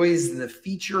always the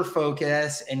feature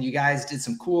focus, and you guys did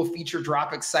some cool feature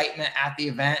drop excitement at the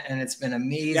event, and it's been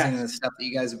amazing the stuff that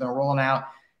you guys have been rolling out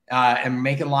and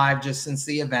making live just since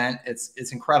the event.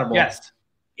 It's incredible. Yes.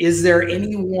 Is there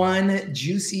any one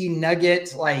juicy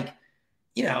nugget, like,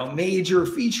 you know, major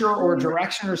feature or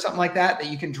direction or something like that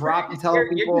you can drop and tell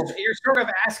people? You're sort of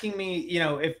asking me, you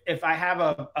know, if I have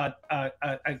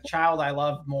a child I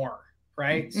love more,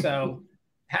 right? So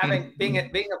being a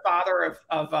father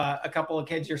of a couple of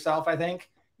kids yourself, I think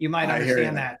you might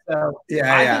understand that. So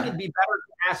I think it'd be better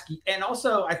to ask. And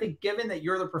also, I think given that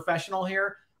you're the professional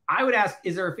here, I would ask,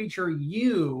 is there a feature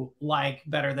you like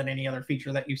better than any other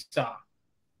feature that you saw?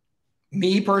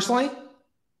 Me personally?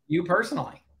 You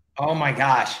personally. Oh my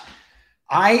gosh.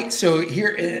 So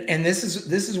here, and this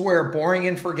is where boring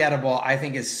and forgettable, I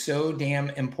think, is so damn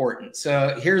important.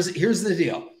 So here's the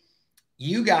deal.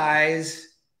 You guys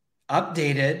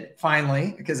updated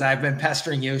finally, because I've been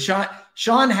pestering you. Shaun,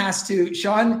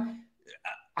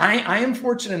 I am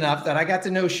fortunate enough that I got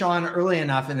to know Shaun early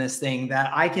enough in this thing that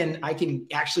I can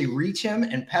actually reach him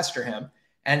and pester him.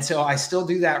 And so I still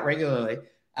do that regularly.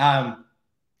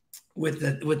 With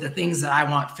the things that I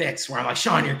want fixed, where I'm like,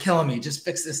 Shaun, you're killing me. Just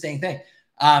fix this dang thing.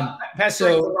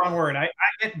 Pestering is the wrong word. I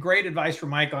get great advice from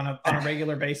Mike on a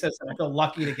regular basis, and I feel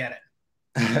lucky to get it.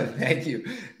 Thank you.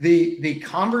 The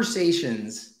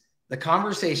conversations.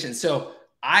 So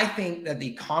I think that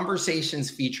the conversations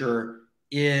feature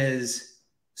is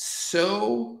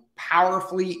so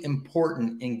powerfully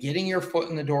important in getting your foot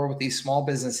in the door with these small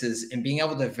businesses and being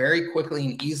able to very quickly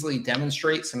and easily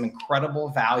demonstrate some incredible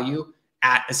value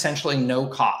at essentially no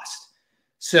cost.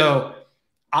 So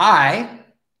I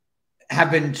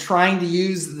have been trying to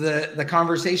use the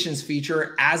conversations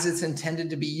feature as it's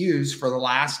intended to be used for the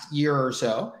last year or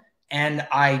so. And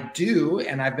I've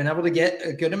been able to get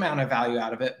a good amount of value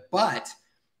out of it. But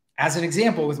as an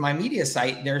example, with my media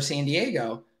site there, San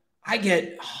Diego, I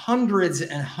get hundreds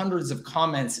and hundreds of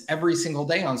comments every single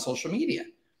day on social media.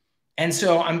 And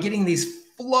so I'm getting these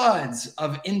floods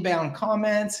of inbound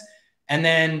comments. And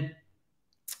then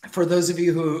for those of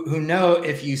you who know,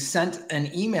 if you sent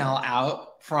an email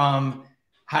out from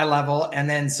GoHighLevel and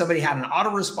then somebody had an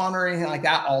autoresponder or anything like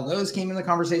that, all those came in the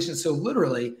conversation. So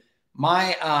literally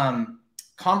my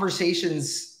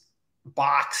conversations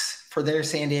box for their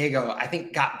San Diego, I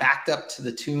think, got backed up to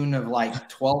the tune of like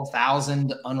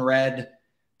 12,000 unread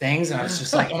things. And I was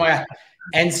just like, oh my God.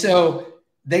 And so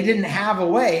they didn't have a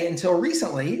way until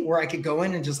recently where I could go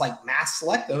in and just like mass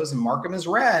select those and mark them as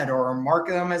read or mark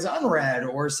them as unread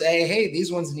or say, hey,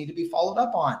 these ones need to be followed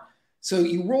up on. So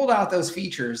you rolled out those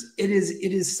features. It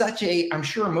is such a, I'm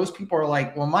sure most people are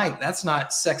like, well, Mike, that's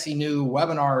not sexy new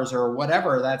webinars or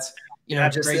whatever. That's, you know,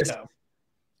 that's just great, though.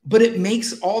 But it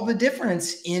makes all the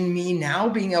difference in me now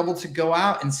being able to go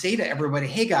out and say to everybody,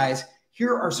 hey guys,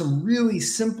 here are some really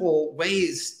simple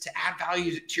ways to add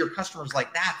value to your customers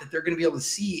like that they're going to be able to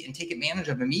see and take advantage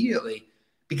of immediately,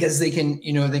 because they can,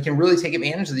 you know, they can really take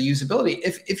advantage of the usability.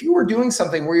 If you were doing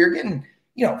something where you're getting,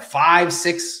 you know, 5,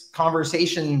 6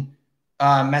 conversation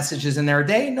messages in there a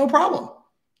day, no problem.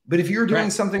 But if you're doing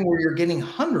something where you're getting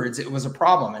hundreds, it was a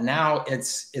problem. And now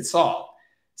it's solved.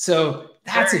 So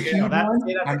that's a huge one. That's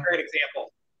a great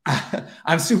example.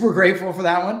 I'm super grateful for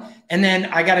that one. And then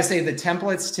I got to say, the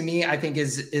templates to me, I think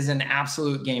is an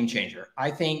absolute game changer.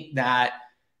 I think that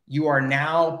you are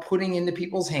now putting into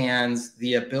people's hands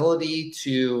the ability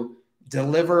to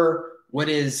deliver what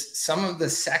is some of the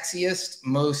sexiest,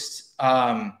 most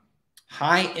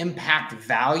high impact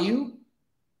value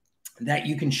that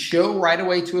you can show right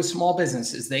away to a small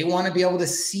business. Is they want to be able to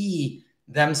see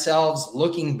themselves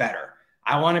looking better.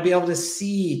 I want to be able to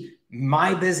see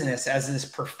my business as this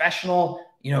professional,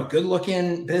 you know, good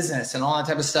looking business and all that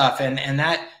type of stuff. And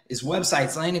that is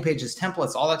websites, landing pages,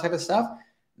 templates, all that type of stuff.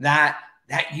 That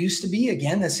used to be,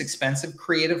 again, this expensive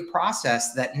creative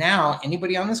process that now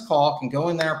anybody on this call can go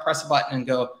in there, press a button and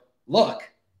go, look,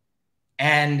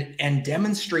 and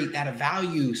demonstrate that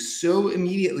value so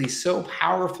immediately, so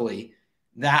powerfully,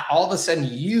 that all of a sudden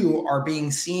you are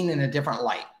being seen in a different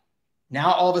light.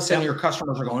 Now, all of a sudden, your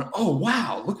customers are going, oh,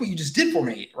 wow, look what you just did for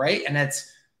me, right? And it's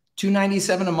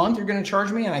 $297 a month you're going to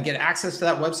charge me, and I get access to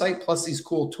that website plus these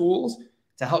cool tools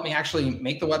to help me actually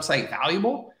make the website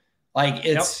valuable. Like,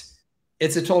 it's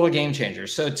a total game changer.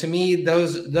 So to me,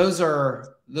 those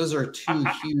are two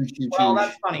huge. Well,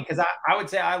 that's funny, because I would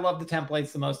say I love the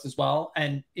templates the most as well.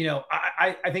 And, you know,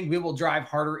 I think we will drive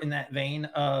harder in that vein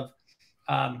of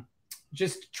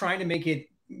just trying to make it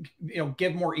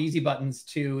give more easy buttons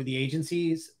to the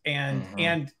agencies. And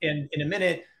in a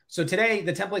minute, so today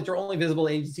the templates are only visible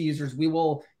to agency users. We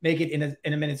will make it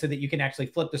in a minute so that you can actually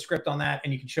flip the script on that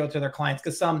and you can show it to their clients,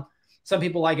 because some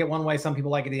people like it one way, some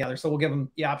people like it the other. So we'll give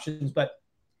them the options, but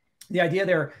the idea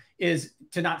there is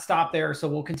to not stop there. So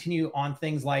we'll continue on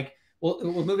things like we'll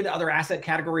move into other asset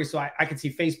categories. So I could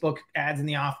see Facebook ads in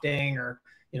the off-ding, or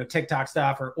TikTok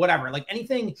stuff, or whatever, like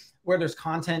anything where there's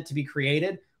content to be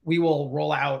created. We will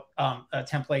roll out a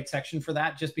template section for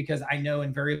that, just because I know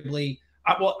invariably.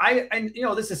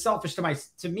 This is selfish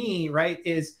to me, right?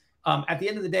 Is at the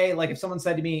end of the day, like if someone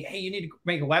said to me, "Hey, you need to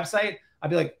make a website," I'd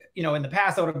be like, in the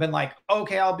past, I would have been like,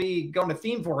 okay, I'll be going to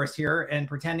Theme Forest here and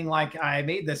pretending like I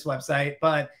made this website,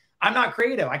 but I'm not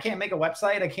creative. I can't make a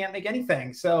website. I can't make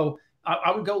anything. So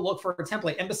I would go look for a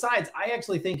template. And besides, I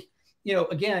actually think,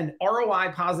 again,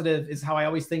 ROI positive is how I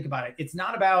always think about it. It's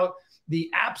not about the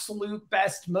absolute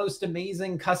best, most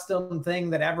amazing custom thing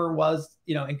that ever was,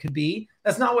 and could be.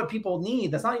 That's not what people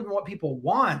need. That's not even what people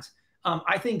want.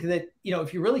 I think that,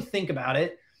 if you really think about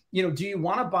it, do you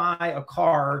want to buy a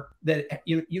car that,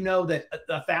 that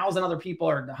 1,000 other people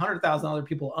or 100,000 other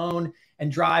people own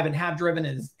and drive and have driven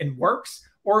and works?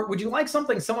 Or would you like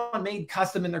something someone made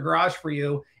custom in their garage for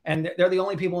you, and they're the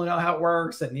only people who know how it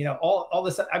works, and all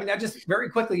this? I mean, I just very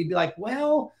quickly you'd be like,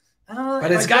 well,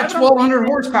 but it's got 1,200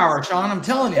 horsepower, Shaun. I'm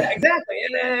telling you. Yeah, exactly.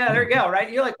 Yeah, there you go.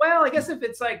 Right. You're like, well, I guess if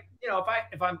it's like,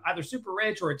 if I'm either super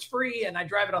rich or it's free and I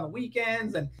drive it on the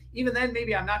weekends, and even then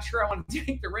maybe I'm not sure I want to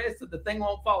take the risk that the thing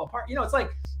won't fall apart. It's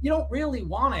like you don't really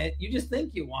want it. You just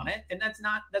think you want it, and that's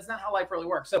not how life really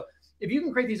works. So if you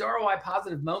can create these ROI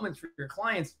positive moments for your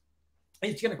clients,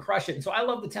 it's going to crush it. And so I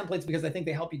love the templates because I think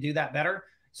they help you do that better.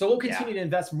 So we'll continue to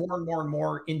invest more and more and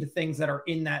more into things that are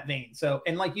in that vein. So,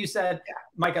 and like you said,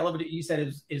 Mike, I love what you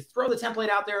said is throw the template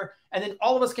out there, and then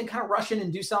all of us can kind of rush in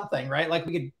and do something, right? Like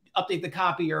we could update the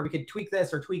copy, or we could tweak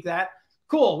this or tweak that.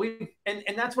 Cool. And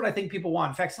that's what I think people want.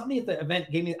 In fact, somebody at the event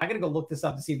gave me, I got to go look this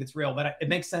up to see if it's real, but it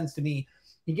makes sense to me.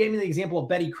 He gave me the example of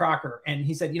Betty Crocker, and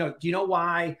he said, do you know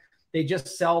why they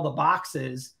just sell the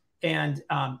boxes? And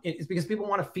it's because people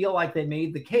want to feel like they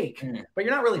made the cake, but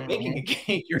you're not really making a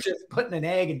cake. You're just putting an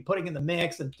egg and putting in the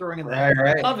mix and throwing in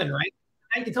the oven, right?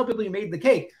 And you can tell people you made the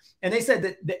cake. And they said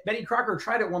that Betty Crocker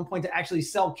tried at one point to actually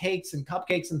sell cakes and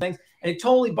cupcakes and things, and it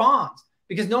totally bombed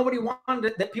because nobody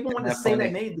wanted that. People wanted to say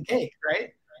they made the cake,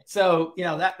 right? So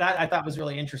that I thought was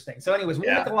really interesting. So, anyways,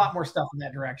 we'll make a lot more stuff in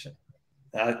that direction.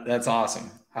 That's awesome.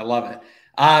 I love it.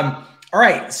 All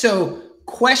right, so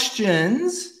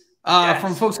questions.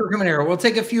 From folks who are coming here. We'll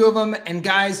take a few of them. And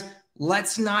guys,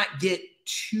 let's not get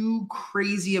too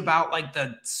crazy about like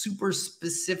the super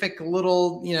specific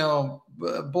little,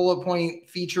 bullet point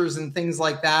features and things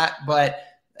like that. But,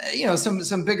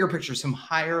 some bigger picture, some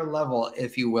higher level,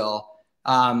 if you will,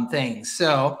 things.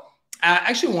 So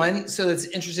actually one, so that's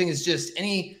interesting is just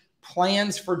any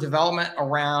plans for development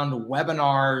around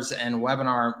webinars and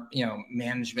webinar,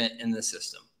 management in the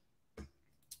system.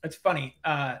 It's funny.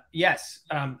 Yes.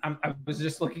 I was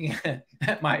just looking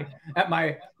at my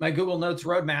Google Notes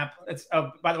roadmap. It's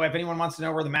by the way, if anyone wants to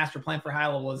know where the master plan for high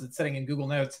level is, it's sitting in Google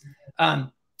Notes.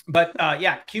 But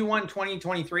Q1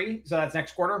 2023. So that's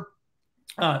next quarter.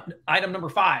 Item number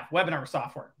 5, webinar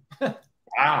software.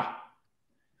 Wow.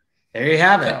 There you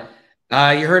have it.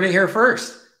 You heard it here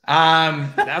first.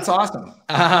 That's awesome.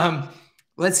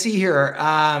 Let's see here.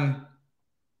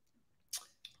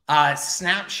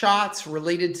 Snapshots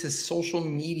related to social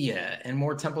media and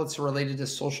more templates related to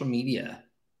social media.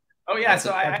 Oh yeah, that's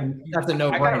a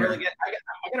no-brainer.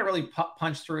 I gotta really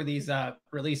punch through these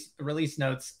release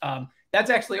notes. That's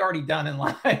actually already done in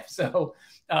live. So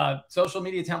social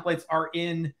media templates are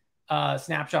in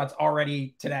snapshots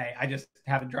already today. I just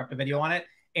haven't dropped a video on it.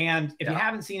 And if you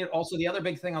haven't seen it, also the other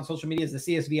big thing on social media is the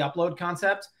CSV upload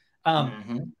concept.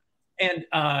 And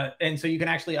so you can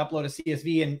actually upload a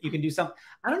CSV and you can do something.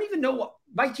 I don't even know what,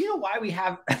 Mike, do you know why we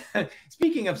have,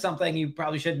 speaking of something you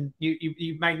probably shouldn't,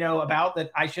 you might know about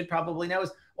that I should probably know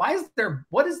is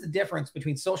what is the difference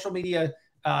between social media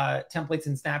templates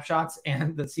and snapshots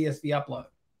and the CSV upload?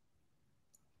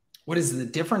 What is the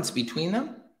difference between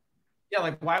them? Yeah.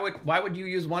 Like why would you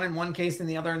use one in one case and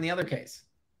the other in the other case?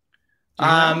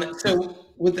 So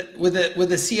with the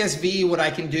CSV, what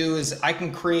I can do is I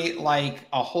can create like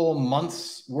a whole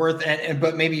month's worth,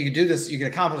 but maybe you could do this, you could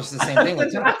accomplish the same thing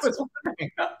with templates.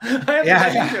 I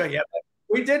haven't into it yet, but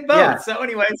we did both. Yeah. So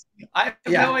anyways, I have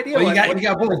no idea. Well, you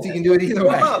got both. You can do it either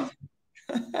way.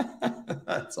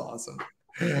 That's awesome.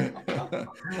 I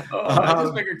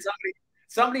just figured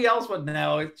somebody else would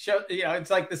know. It showed, it's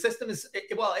like the system is,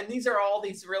 and these are all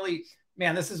these really,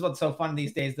 man, this is what's so fun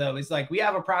these days, though, is like we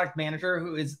have a product manager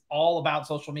who is all about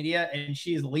social media, and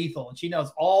she is lethal, and she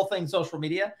knows all things social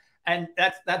media. And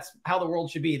that's how the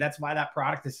world should be. That's why that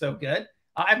product is so good.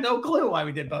 I have no clue why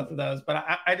we did both of those, but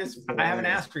I haven't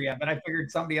asked her yet, but I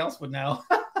figured somebody else would know.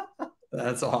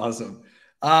 That's awesome.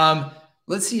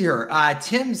 Let's see here.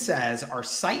 Tim says, are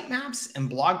sitemaps and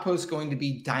blog posts going to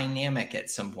be dynamic at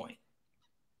some point?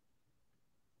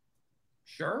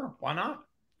 Sure, why not?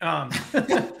 This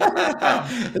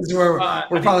is where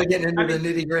we're probably getting into the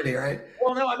nitty gritty, right?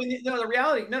 Well, no, I mean, no, the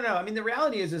reality, no, I mean, the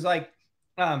reality is like,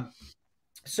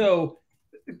 so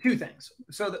two things.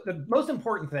 So the most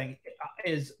important thing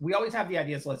is we always have the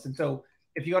ideas list. And so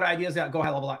if you go to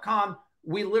ideas.gohighlevel.com,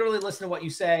 we literally listen to what you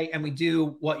say and we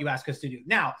do what you ask us to do.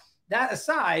 Now, that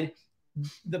aside,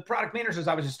 the product managers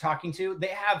I was just talking to,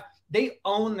 they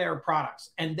own their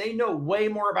products and they know way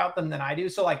more about them than I do.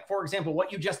 So like, for example,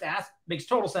 what you just asked makes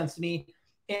total sense to me.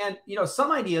 And, you know,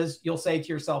 some ideas you'll say to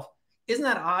yourself, isn't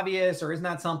that obvious? Or isn't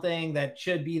that something that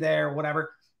should be there?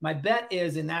 Whatever. My bet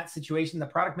is in that situation, the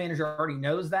product manager already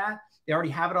knows that. They already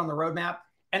have it on the roadmap.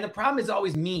 And the problem is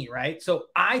always me, right? So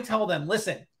I tell them,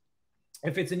 listen,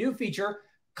 if it's a new feature,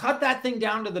 cut that thing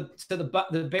down to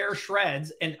the bare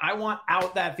shreds. And I want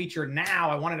out that feature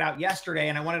now. I want it out yesterday,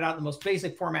 and I want it out in the most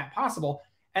basic format possible.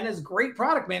 And as great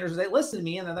product managers, they listen to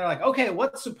me and then they're like, okay,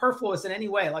 what's superfluous in any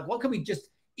way? Like, what could we just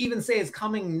even say is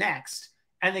coming next?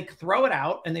 And they throw it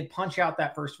out and they punch out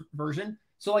that first version.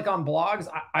 So like on blogs,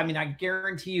 I mean, I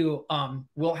guarantee you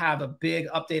we'll have a big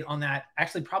update on that.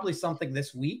 Actually, probably something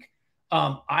this week.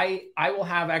 I will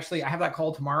have I have that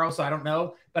call tomorrow, so I don't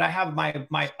know, but I have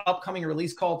my upcoming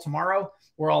release call tomorrow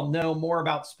where I'll know more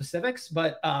about specifics.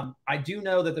 But I do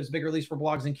know that there's a big release for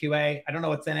blogs in QA. I don't know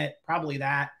what's in it, probably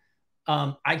that.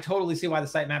 I totally see why the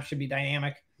sitemap should be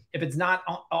dynamic. If it's not,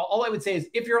 all I would say is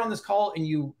if you're on this call and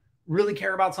you really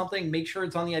care about something, make sure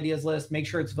it's on the ideas list, make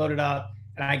sure it's voted up.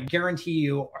 And I guarantee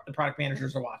you the product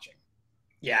managers are watching.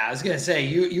 Yeah, I was going to say,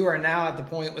 you are now at the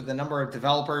point with the number of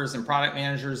developers and product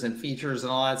managers and features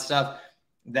and all that stuff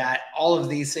that all of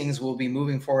these things will be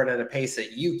moving forward at a pace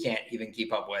that you can't even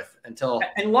keep up with until.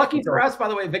 And lucky for us, by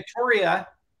the way, Victoria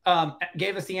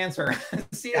gave us the answer.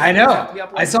 I know.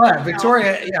 I saw that.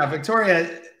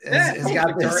 Victoria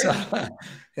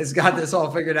has got this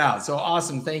all figured out. So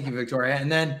awesome. Thank you, Victoria.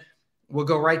 And then we'll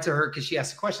go right to her because she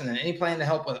asked a question. Then, any plan to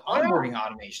help with onboarding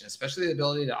automation, especially the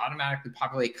ability to automatically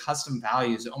populate custom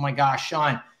values? Oh my gosh,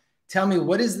 Shaun, tell me,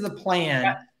 what is the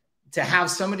plan to have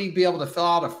somebody be able to fill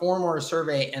out a form or a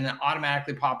survey and then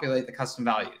automatically populate the custom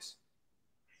values?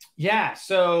 Yeah,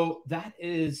 so that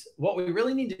is what we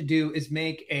really need to do is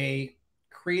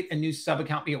create a new sub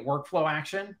account, be a workflow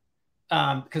action,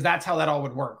 because that's how that all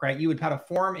would work, right? You would put a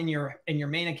form in your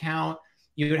main account.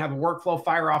 You would have a workflow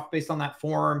fire off based on that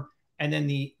form. And then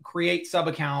the create sub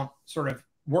account sort of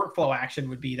workflow action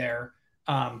would be there.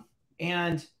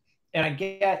 And I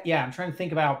get, I'm trying to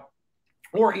think about,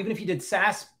 or even if you did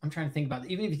SaaS, I'm trying to think about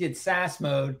it. Even if you did SaaS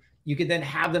mode, you could then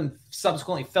have them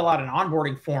subsequently fill out an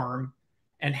onboarding form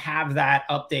and have that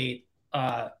update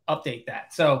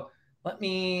that. So let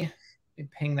me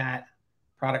ping that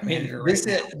product manager. This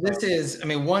is, I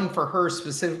mean, one for her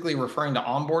specifically referring to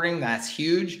onboarding, that's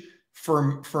huge.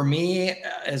 For me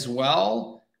as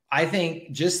well, I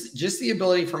think just the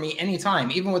ability for me anytime,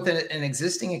 even with an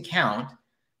existing account,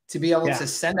 to be able to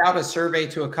send out a survey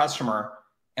to a customer.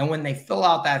 And when they fill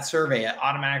out that survey, it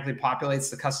automatically populates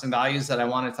the custom values that I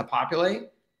want it to populate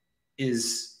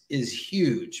is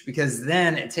huge, because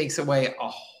then it takes away a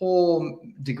whole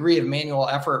degree of manual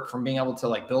effort from being able to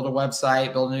like build a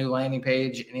website, build a new landing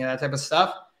page, any of that type of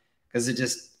stuff, because it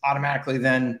just automatically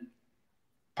then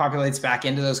populates back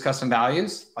into those custom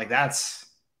values. Like that's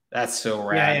so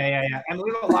rad. Yeah. And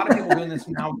we have a lot of people doing this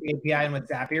now with the API and with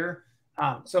Zapier.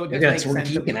 So it just makes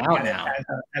sense geeking out now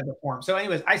as a form. So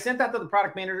anyways, I sent that to the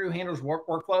product manager who handles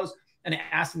workflows, and I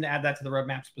asked him to add that to the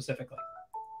roadmap specifically.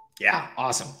 Yeah,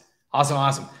 awesome.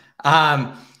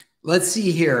 Let's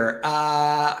see here.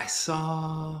 I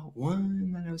saw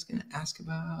one that I was going to ask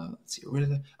about. Let's see.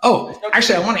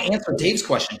 Actually, I want to answer Dave's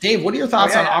question. Dave, what are your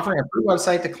thoughts on offering a free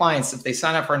website to clients if they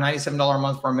sign up for a $97 a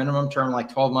month for a minimum term,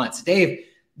 like 12 months? Dave,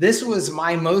 this was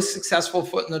my most successful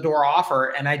foot in the door offer,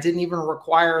 and I didn't even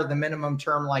require the minimum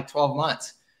term, like 12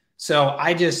 months. So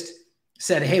I just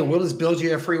said, hey, we'll just build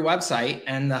you a free website,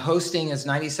 and the hosting is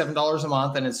 $97 a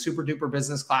month, and it's super duper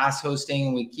business class hosting,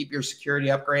 and we keep your security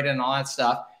upgraded and all that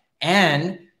stuff.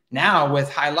 And now with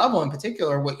GoHighLevel in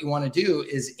particular, what you want to do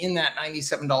is in that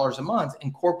 $97 a month,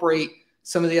 incorporate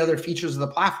some of the other features of the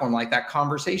platform, like that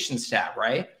conversations tab,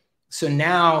 right? So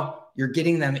now you're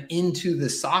getting them into the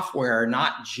software,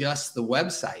 not just the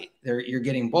website. You're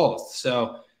getting both.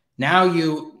 So now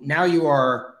you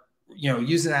are,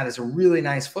 using that as a really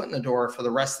nice foot in the door for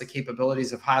the rest of the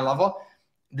capabilities of HighLevel.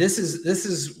 This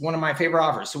is one of my favorite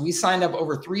offers. So we signed up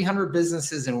over 300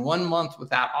 businesses in 1 month with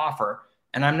that offer.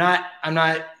 And I'm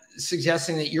not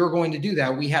suggesting that you're going to do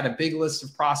that. We had a big list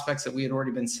of prospects that we had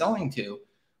already been selling to.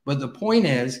 But the point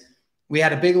is, we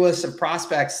had a big list of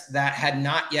prospects that had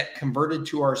not yet converted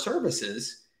to our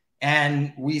services.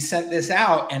 And we sent this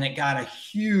out and it got a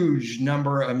huge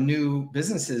number of new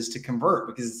businesses to convert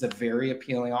because it's a very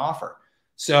appealing offer.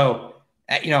 So,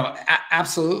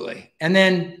 absolutely. And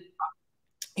then,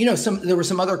 there was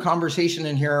some other conversation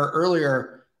in here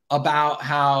earlier about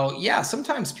how,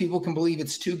 sometimes people can believe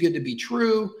it's too good to be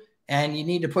true. And you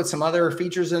need to put some other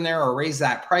features in there or raise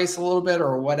that price a little bit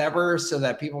or whatever so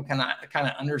that people can kind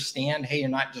of understand, hey, you're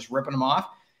not just ripping them off.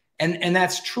 And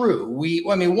that's true.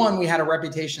 One, we had a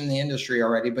reputation in the industry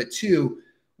already, but two,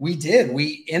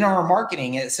 in our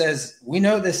marketing, it says, we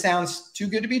know this sounds too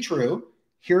good to be true.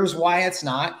 Here's why it's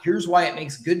not. Here's why it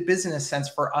makes good business sense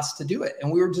for us to do it.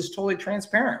 And we were just totally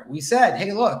transparent. We said,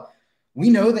 hey, look, we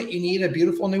know that you need a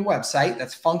beautiful new website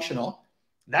that's functional.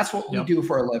 That's what we do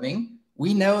for a living.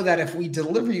 We know that if we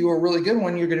deliver you a really good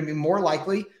one, you're going to be more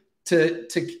likely to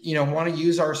want to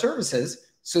use our services.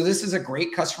 So this is a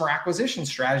great customer acquisition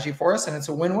strategy for us, and it's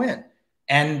a win-win.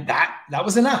 And that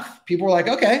was enough. People were like,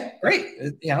 okay, great.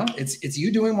 It's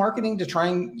you doing marketing to try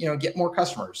and get more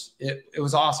customers. It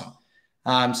was awesome.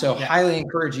 Highly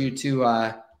encourage you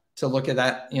to look at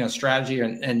that strategy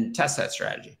and test that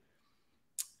strategy.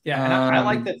 Yeah, and I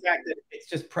like the fact that it's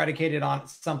just predicated on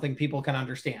something people can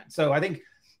understand. So I think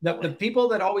the people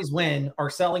that always win are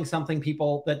selling something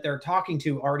people that they're talking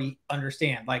to already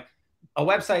understand. Like a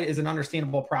website is an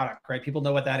understandable product, right? People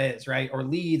know what that is, right? Or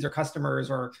leads or customers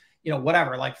or,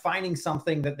 whatever, like finding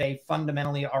something that they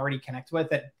fundamentally already connect with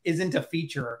that isn't a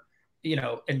feature,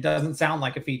 and doesn't sound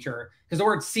like a feature. Because the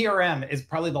word CRM is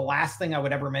probably the last thing I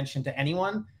would ever mention to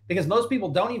anyone because most people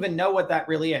don't even know what that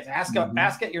really is. Ask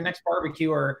at your next barbecue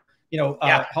or,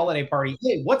 holiday party,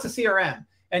 hey, what's a CRM?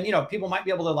 And, people might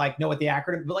be able to know what the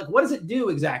acronym, but what does it do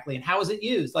exactly? And how is it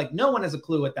used? No one has a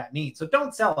clue what that means. So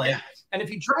don't sell it. Yeah. And if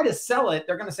you try to sell it,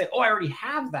 they're going to say, oh, I already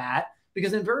have that,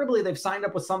 because invariably they've signed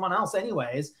up with someone else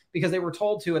anyways, because they were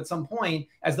told to at some point,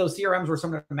 as those CRMs were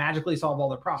something to magically solve all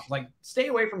their problems. Stay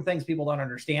away from things people don't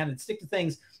understand and stick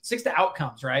to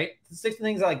outcomes, right? Stick to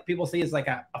things people see as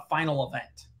a final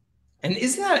event. And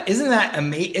isn't that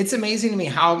amazing? It's amazing to me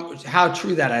how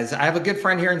true that is. I have a good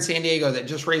friend here in San Diego that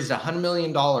just raised $100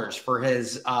 million for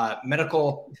his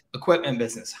medical equipment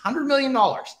business, $100 million.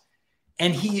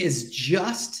 And he is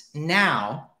just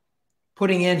now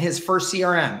putting in his first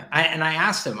CRM. And I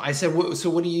asked him, I said, so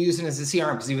what are you using as a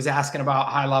CRM? Because he was asking about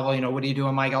HighLevel, what are you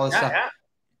doing, Mike, all this stuff. Yeah.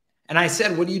 And I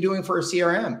said, what are you doing for a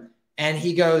CRM? And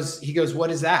he goes, what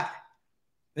is that?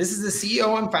 This is the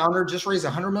CEO and founder, just raised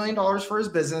 $100 million for his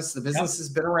business. The business has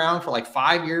been around for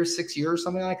 5 years, 6 years,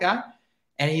 something like that.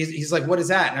 And he's like, what is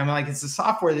that? And I'm like, it's the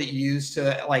software that you use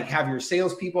to have your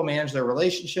salespeople manage their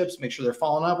relationships, make sure they're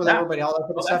following up with everybody, all that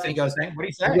kind of stuff. And he goes, what do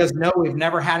you say? He goes, no, we've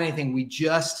never had anything. We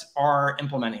just are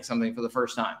implementing something for the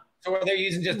first time. So were they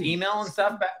using just email and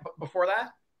stuff before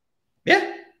that?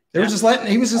 Yeah. He was just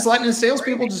letting his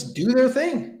salespeople just do their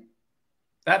thing.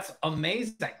 That's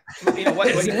amazing. What you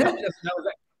just know is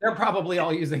that they're probably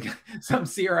all using some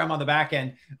CRM on the back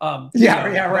end.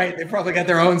 Right. They probably got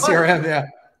their own CRM. Yeah.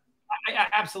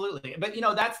 Absolutely. But,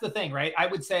 that's the thing, right? I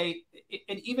would say,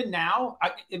 and even now,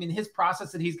 his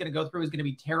process that he's going to go through is going to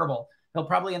be terrible. He'll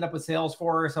probably end up with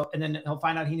Salesforce, and then he'll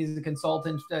find out he needs a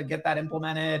consultant to get that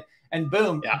implemented. And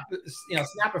boom,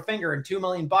 snap a finger and $2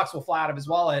 million will fly out of his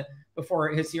wallet before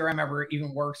his CRM ever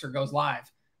even works or goes live.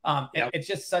 It's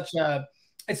just such a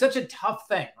tough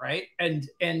thing, right?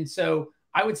 And so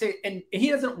I would say, and he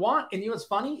doesn't want, and what's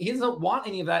funny, he doesn't want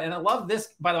any of that. And I love this,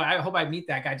 by the way, I hope I meet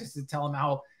that guy just to tell him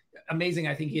how amazing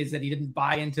I think he is that he didn't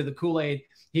buy into the Kool-Aid.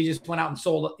 He just went out and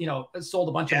sold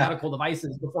a bunch of medical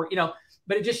devices before,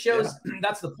 but it just shows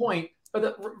that's the point. But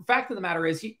the fact of the matter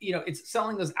is, it's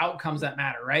selling those outcomes that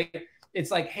matter, right?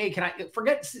 It's like, hey, can I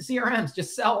forget CRMs?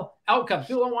 Just sell outcomes.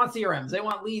 People don't want CRMs. They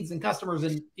want leads and customers,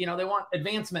 and they want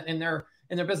advancement in their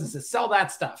businesses. Sell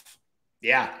that stuff.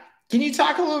 Yeah. Can you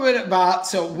talk a little bit about,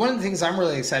 so one of the things I'm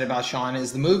really excited about, Shaun,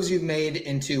 is the moves you've made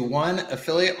into one,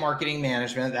 affiliate marketing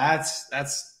management. That's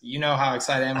how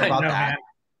excited I am about that. Man.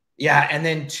 Yeah. And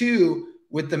then two,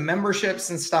 with the memberships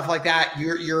and stuff like that,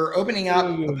 you're opening up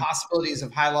the possibilities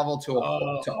of HighLevel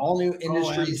to all new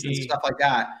industries and stuff like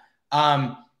that.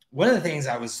 one of the things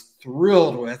I was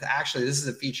thrilled with, actually, this is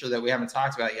a feature that we haven't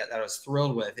talked about yet that I was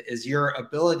thrilled with, is your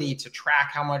ability to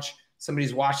track how much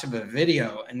somebody's watched of a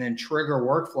video and then trigger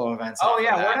workflow events. Oh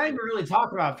yeah, we're not even really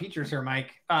talking about features here,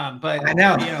 Mike. But I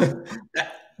know,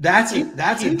 that's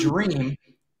a dream.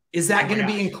 Is that going to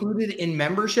be included in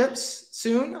memberships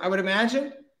soon? I would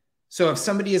imagine. So if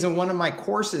somebody is in one of my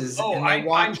courses,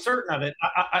 I'm certain of it.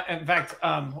 In fact,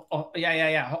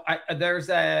 yeah.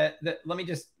 Let me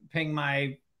just ping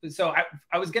my. So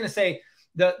I was going to say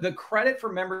the credit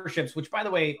for memberships, which by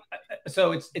the way,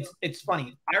 so it's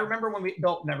funny. I remember when we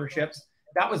built memberships,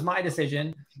 that was my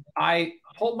decision. I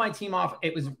pulled my team off.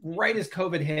 It was right as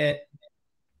COVID hit.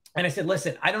 And I said,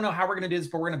 listen, I don't know how we're going to do this,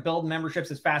 but we're going to build memberships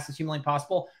as fast as humanly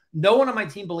possible. No one on my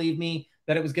team believed me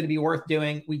that it was going to be worth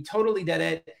doing. We totally did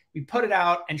it. We put it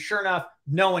out, and sure enough,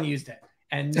 no one used it,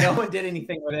 and no one did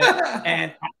anything with it.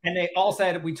 And they all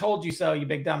said, "We told you so, you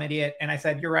big dumb idiot." And I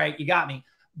said, "You're right, you got me."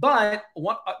 But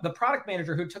the product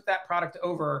manager who took that product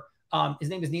over, his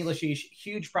name is Neil Ashish.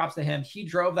 Huge props to him. He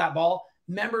drove that ball.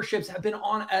 Memberships have been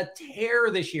on a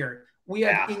tear this year. We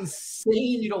have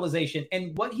insane utilization,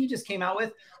 and what he just came out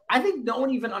with, I think no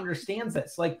one even understands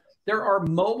this. Like, there are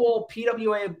mobile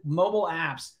PWA mobile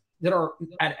apps that are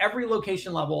at every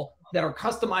location level that are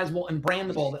customizable and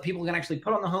brandable that people can actually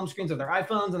put on the home screens of their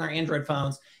iPhones and their Android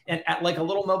phones, and at like a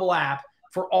little mobile app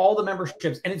for all the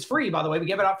memberships. And it's free, by the way. We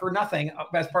give it out for nothing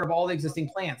as part of all the existing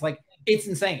plans. Like, it's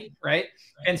insane, right?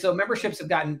 And so memberships have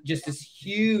gotten just this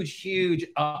huge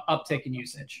uptick in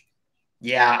usage.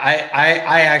 Yeah,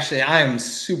 I am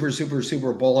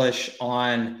super bullish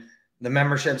on the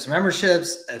memberships,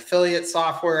 affiliate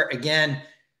software. Again,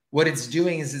 what it's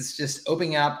doing is it's just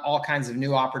opening up all kinds of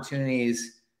new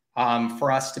opportunities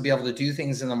for us to be able to do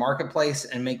things in the marketplace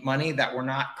and make money that we're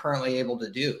not currently able to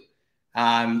do.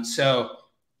 So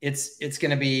it's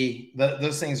going to be,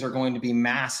 those things are going to be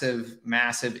massive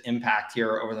impact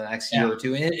here over the next year or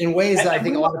two in ways that I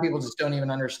think a lot of people just don't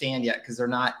even understand yet, because they're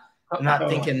not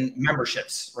thinking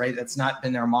memberships, right? That's not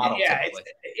been their model.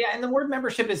 And the word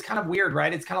membership is kind of weird,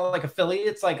 right? It's kind of like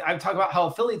affiliates. Like, I talk about how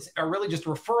affiliates are really just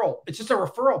referral. It's just a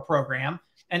referral program,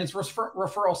 and it's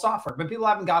referral software. But people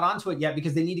haven't got onto it yet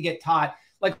because they need to get taught.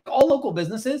 Like, all local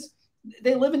businesses,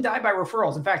 they live and die by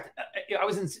referrals. In fact, I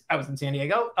was in San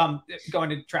Diego, going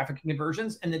to traffic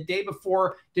conversions, and the day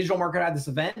before Digital Market had this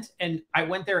event, and I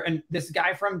went there, and this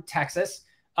guy from Texas,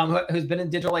 who's been in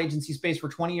digital agency space for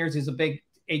 20 years, he's a big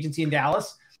agency in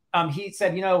Dallas. He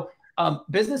said,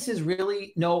 businesses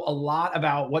really know a lot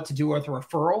about what to do with a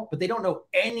referral, but they don't know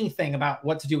anything about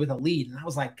what to do with a lead. And I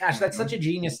was like, gosh, that's such a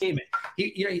genius statement.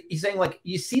 He's saying, like,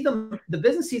 you see them, the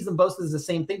business sees them both as the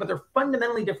same thing, but they're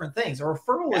fundamentally different things. A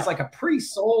referral is like a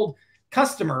pre-sold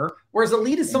customer, whereas a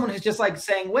lead is someone who's just like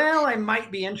saying, well, I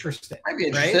might be interested.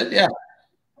 Right? Yeah.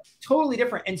 Totally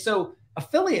different. And so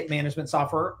affiliate management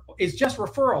software is just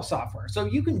referral software. So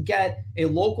you can get a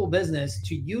local business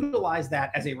to utilize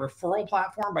that as a referral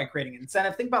platform by creating an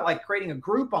incentive. Think about like creating a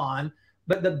Groupon,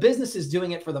 but the business is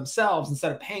doing it for themselves.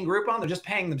 Instead of paying Groupon, they're just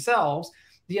paying themselves.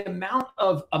 The amount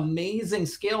of amazing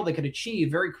scale they could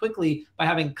achieve very quickly by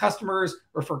having customers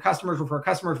refer customers.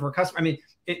 I mean,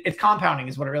 it's compounding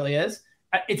is what it really is.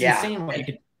 It's insane what you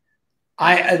can do.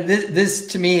 This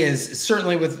to me is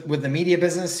certainly with the media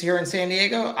business here in San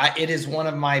Diego, it is one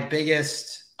of my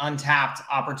biggest untapped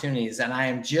opportunities. And I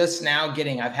am just now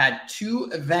I've had two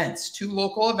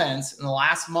local events in the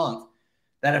last month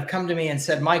that have come to me and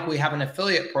said, Mike, we have an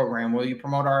affiliate program. Will you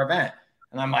promote our event?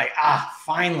 And I'm like,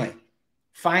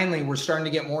 finally, we're starting to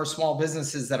get more small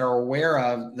businesses that are aware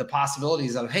of the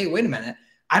possibilities of, hey, wait a minute,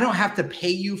 I don't have to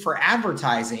pay you for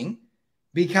advertising,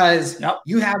 because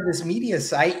you have this media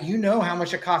site, you know how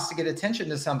much it costs to get attention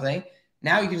to something.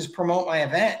 Now you can just promote my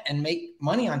event and make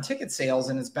money on ticket sales,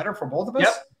 and it's better for both of us.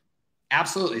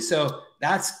 Absolutely. So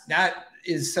that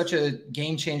is such a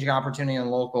game-changing opportunity in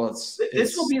local.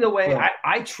 This will be the way,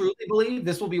 I truly believe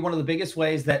this will be one of the biggest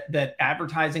ways that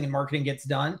advertising and marketing gets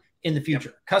done in the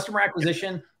future. Customer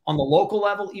acquisition on the local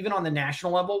level, even on the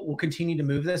national level, will continue to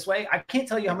move this way. I can't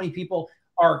tell you how many people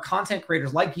are content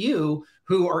creators like you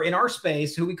who are in our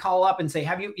space, who we call up and say,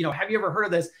 have you ever heard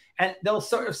of this? And they'll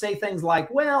sort of say things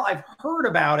like, well, I've heard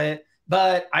about it,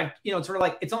 but it's sort of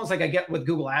like, it's almost like I get with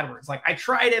Google AdWords. Like, I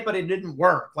tried it, but it didn't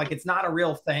work. Like, it's not a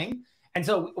real thing. And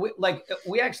so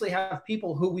we actually have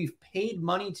people who we've paid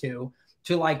money to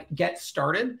like get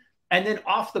started. And then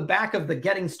off the back of the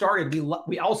getting started,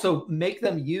 we also make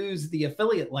them use the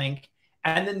affiliate link.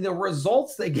 And then the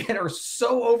results they get are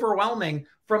so overwhelming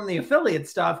from the affiliate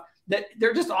stuff that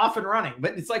they're just off and running.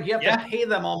 But it's like you have to pay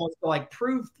them almost to like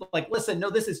prove, like, listen, no,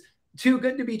 this is too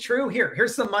good to be true.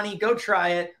 Here's some money. Go try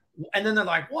it. And then they're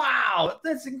like, wow,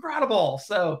 that's incredible.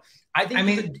 So I think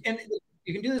and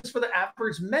you can do this for the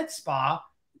average med spa.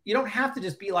 You don't have to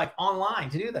just be like online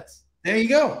to do this. There you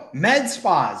go. Med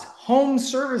spas, home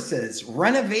services,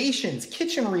 renovations,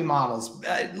 kitchen remodels,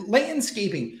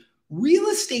 landscaping, real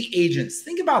estate agents.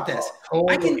 Think about this. Oh,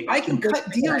 totally. I can cut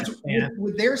deals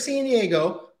with their San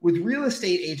Diego with real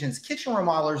estate agents, kitchen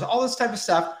remodelers, all this type of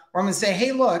stuff, where I'm going to say,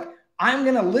 hey, look, I'm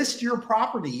going to list your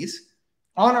properties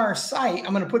on our site.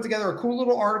 I'm going to put together a cool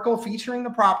little article featuring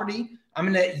the property.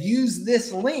 I'm going to use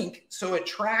this link so it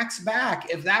tracks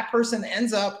back. If that person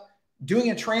ends up doing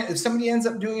if somebody ends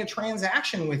up doing a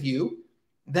transaction with you,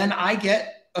 then I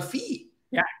get a fee.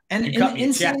 Yeah. And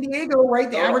in San Diego, right,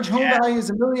 the average home value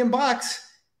is $1 million.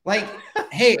 Like,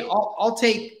 hey, I'll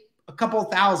take a couple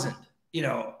thousand,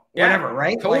 whatever,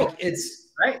 right? Totally. Like it's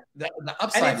right. The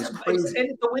upside is crazy. And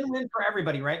it's a win-win for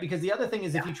everybody, right? Because the other thing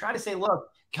is if you try to say, look,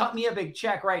 cut me a big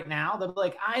check right now, they'll be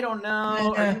like, I don't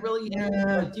know. Are you really do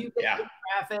you get good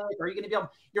traffic? Are you going to be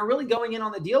able? You're really going in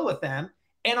on the deal with them.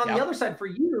 And on the other side for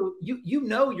you, you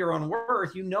know your own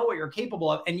worth, you know what you're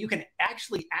capable of, and you can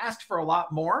actually ask for a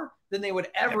lot more than they would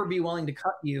ever be willing to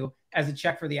cut you as a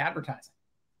check for the advertising.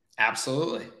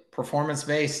 Absolutely.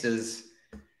 Performance-based is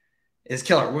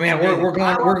killer. Man, we're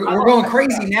going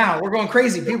crazy now. We're going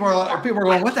crazy. People are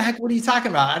going, what the heck? What are you talking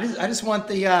about? I just want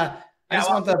the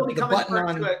want the button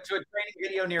on to a training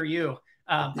video near you.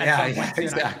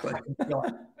 Exactly.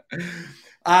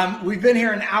 We've been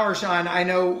here an hour, Shaun. I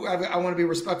know I want to be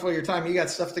respectful of your time. You got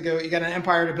stuff to go. You got an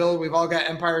empire to build. We've all got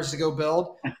empires to go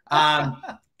build.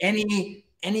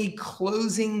 Any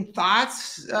closing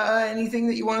thoughts? Anything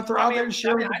that you want to throw out there to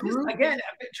share with the group? Again,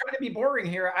 I've been trying to be boring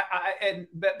here.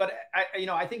 But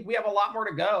I think we have a lot more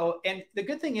to go. And the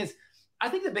good thing is, I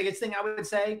think the biggest thing I would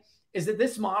say is that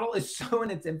this model is so in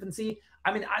its infancy.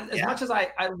 I mean, as much as I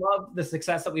love the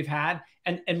success that we've had,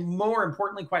 and more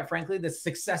importantly, quite frankly, the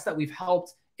success that we've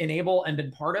helped enable and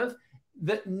been part of,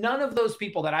 that none of those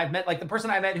people that I've met, like the person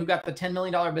I met who got the $10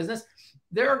 million business,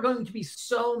 there are going to be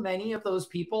so many of those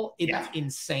people. It is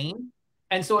insane.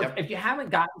 And so if you haven't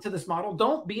gotten to this model,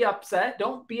 don't be upset.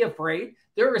 Don't be afraid.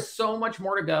 There is so much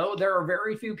more to go. There are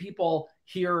very few people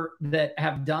here that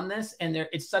have done this, and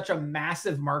it's such a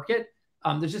massive market.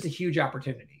 There's just a huge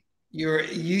opportunity.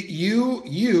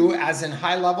 You as in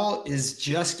high level is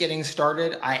just getting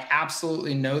started. I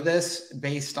absolutely know this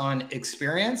based on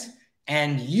experience.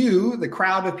 And you, the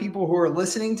crowd of people who are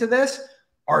listening to this,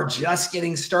 are just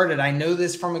getting started. I know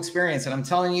this from experience. And I'm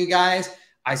telling you guys,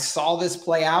 I saw this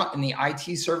play out in the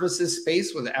IT services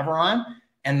space with Everon,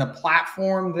 and the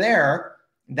platform there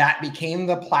that became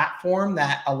the platform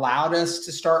that allowed us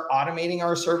to start automating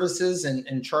our services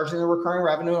and charging the recurring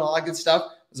revenue and all that good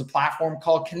stuff was a platform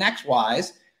called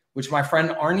ConnectWise, which my friend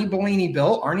Arnie Bellini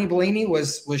built. Arnie Bellini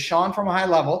was Shaun from High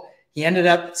Level. He ended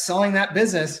up selling that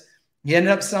business. He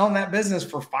ended up selling that business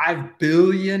for $5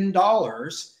 billion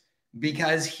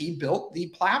because he built the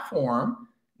platform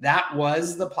that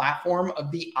was the platform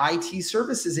of the IT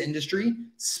services industry,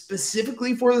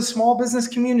 specifically for the small business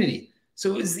community.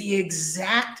 So it was the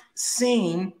exact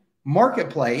same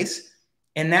marketplace.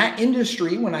 And that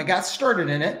industry, when I got started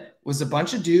in it, was a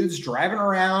bunch of dudes driving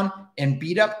around in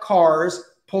beat up cars,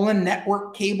 pulling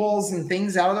network cables and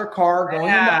things out of their car, going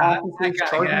into offices,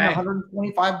 charging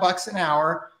 $125 an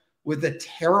hour with a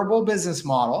terrible business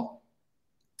model.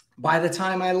 By the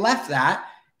time I left that,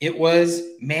 it was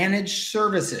managed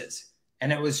services,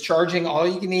 and it was charging all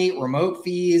you can eat, remote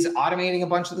fees, automating a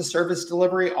bunch of the service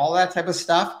delivery, all that type of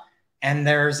stuff. And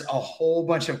there's a whole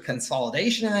bunch of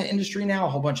consolidation in that industry now, a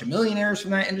whole bunch of millionaires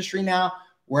from that industry now.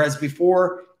 Whereas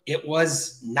before, it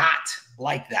was not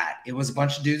like that. It was a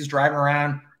bunch of dudes driving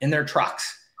around in their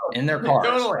trucks, in their cars,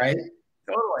 right?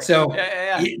 Totally. So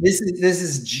this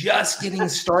is just getting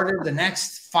started. The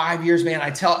next 5 years, man,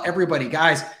 I tell everybody,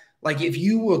 guys, like if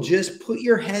you will just put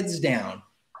your heads down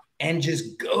and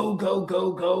just go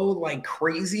like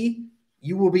crazy,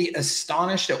 you will be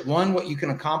astonished at one, what you can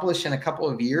accomplish in a couple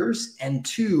of years, and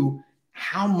two,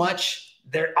 how much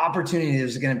their opportunity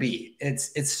is going to be.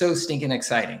 It's so stinking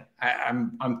exciting.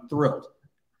 I'm thrilled.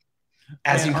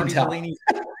 As you can tell.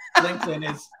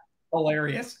 LinkedIn is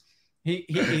hilarious.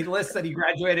 He lists that he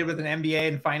graduated with an MBA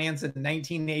in finance in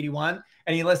 1981,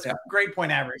 and he lists grade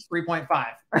point average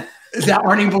 3.5. Is that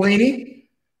Arnie Bellini?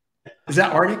 Is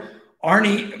that Arnie?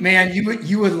 Arnie, man,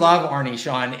 you would love Arnie,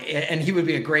 Shaun, and he would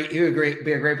be a great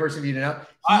person for you to know.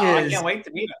 I can't wait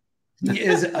to meet him. He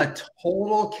is a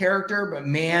total character, but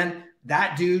man,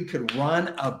 that dude could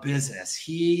run a business.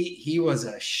 He was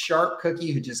a sharp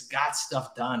cookie who just got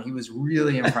stuff done. He was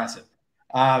really impressive.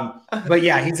 But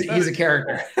yeah, he's a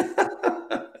character.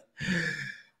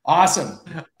 Awesome.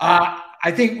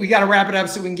 I think we got to wrap it up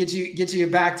so we can get you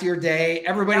back to your day.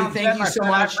 Everybody, thank you so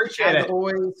much. I appreciate it.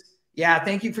 Always. Yeah,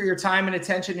 thank you for your time and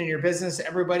attention in your business.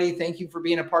 Everybody, thank you for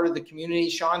being a part of the community.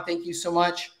 Shaun, thank you so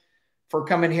much for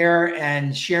coming here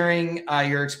and sharing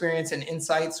your experience and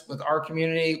insights with our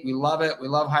community. We love it. We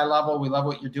love High Level. We love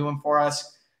what you're doing for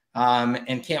us,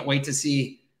 and can't wait to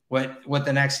see what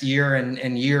the next year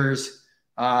and years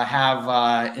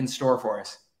have in store for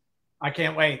us. I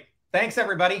can't wait. Thanks,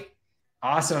 everybody.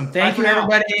 Awesome. Thank you,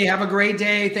 everybody. Have a great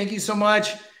day. Thank you so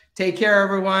much. Take care,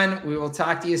 everyone. We will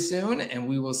talk to you soon, and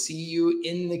we will see you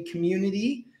in the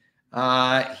community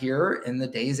here in the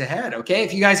days ahead. Okay.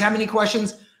 If you guys have any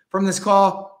questions from this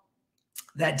call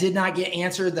that did not get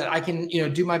answered, that I can,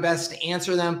 do my best to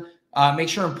answer them, make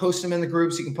sure and post them in the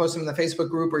groups. You can post them in the Facebook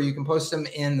group, or you can post them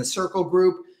in the Circle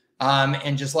group,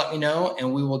 and just let me know,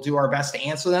 and we will do our best to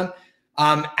answer them.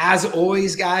 As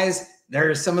always, guys,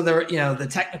 there's some of the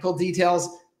technical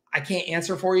details I can't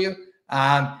answer for you.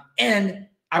 And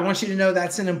I want you to know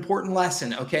that's an important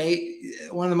lesson, okay?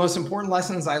 One of the most important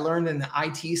lessons I learned in the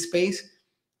IT space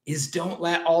is don't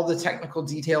let all the technical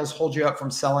details hold you up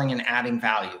from selling and adding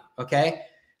value, okay?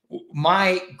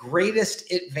 My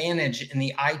greatest advantage in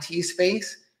the IT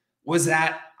space was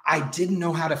that I didn't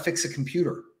know how to fix a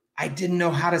computer. I didn't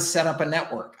know how to set up a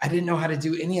network. I didn't know how to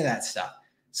do any of that stuff.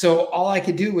 So all I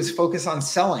could do was focus on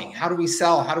selling. How do we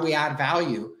sell? How do we add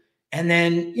value? And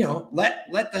then, let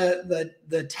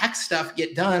the tech stuff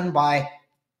get done by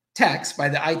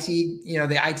the IT,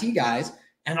 the IT guys,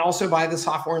 and also by the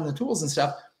software and the tools and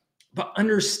stuff. But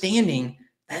understanding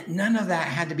that none of that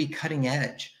had to be cutting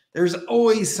edge. There's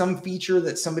always some feature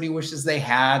that somebody wishes they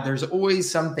had. There's always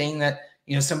something that,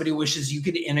 somebody wishes you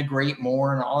could integrate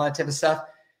more and all that type of stuff.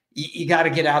 You got to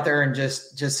get out there and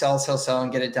just sell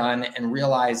and get it done, and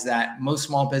realize that most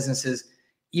small businesses,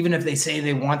 even if they say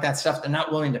they want that stuff, they're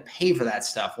not willing to pay for that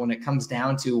stuff when it comes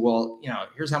down to, well,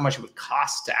 here's how much it would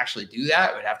cost to actually do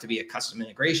that. It would have to be a custom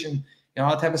integration,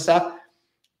 all that type of stuff.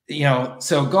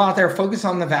 So go out there, focus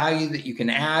on the value that you can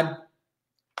add,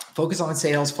 focus on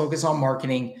sales, focus on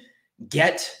marketing,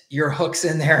 get your hooks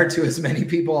in there to as many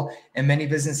people and many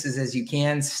businesses as you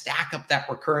can, stack up that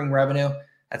recurring revenue.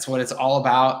 That's what it's all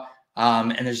about.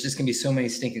 And there's just gonna be so many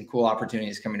stinking cool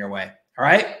opportunities coming your way. All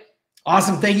right.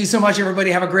 Awesome. Thank you so much,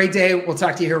 everybody. Have a great day. We'll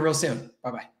talk to you here real soon.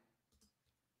 Bye-bye.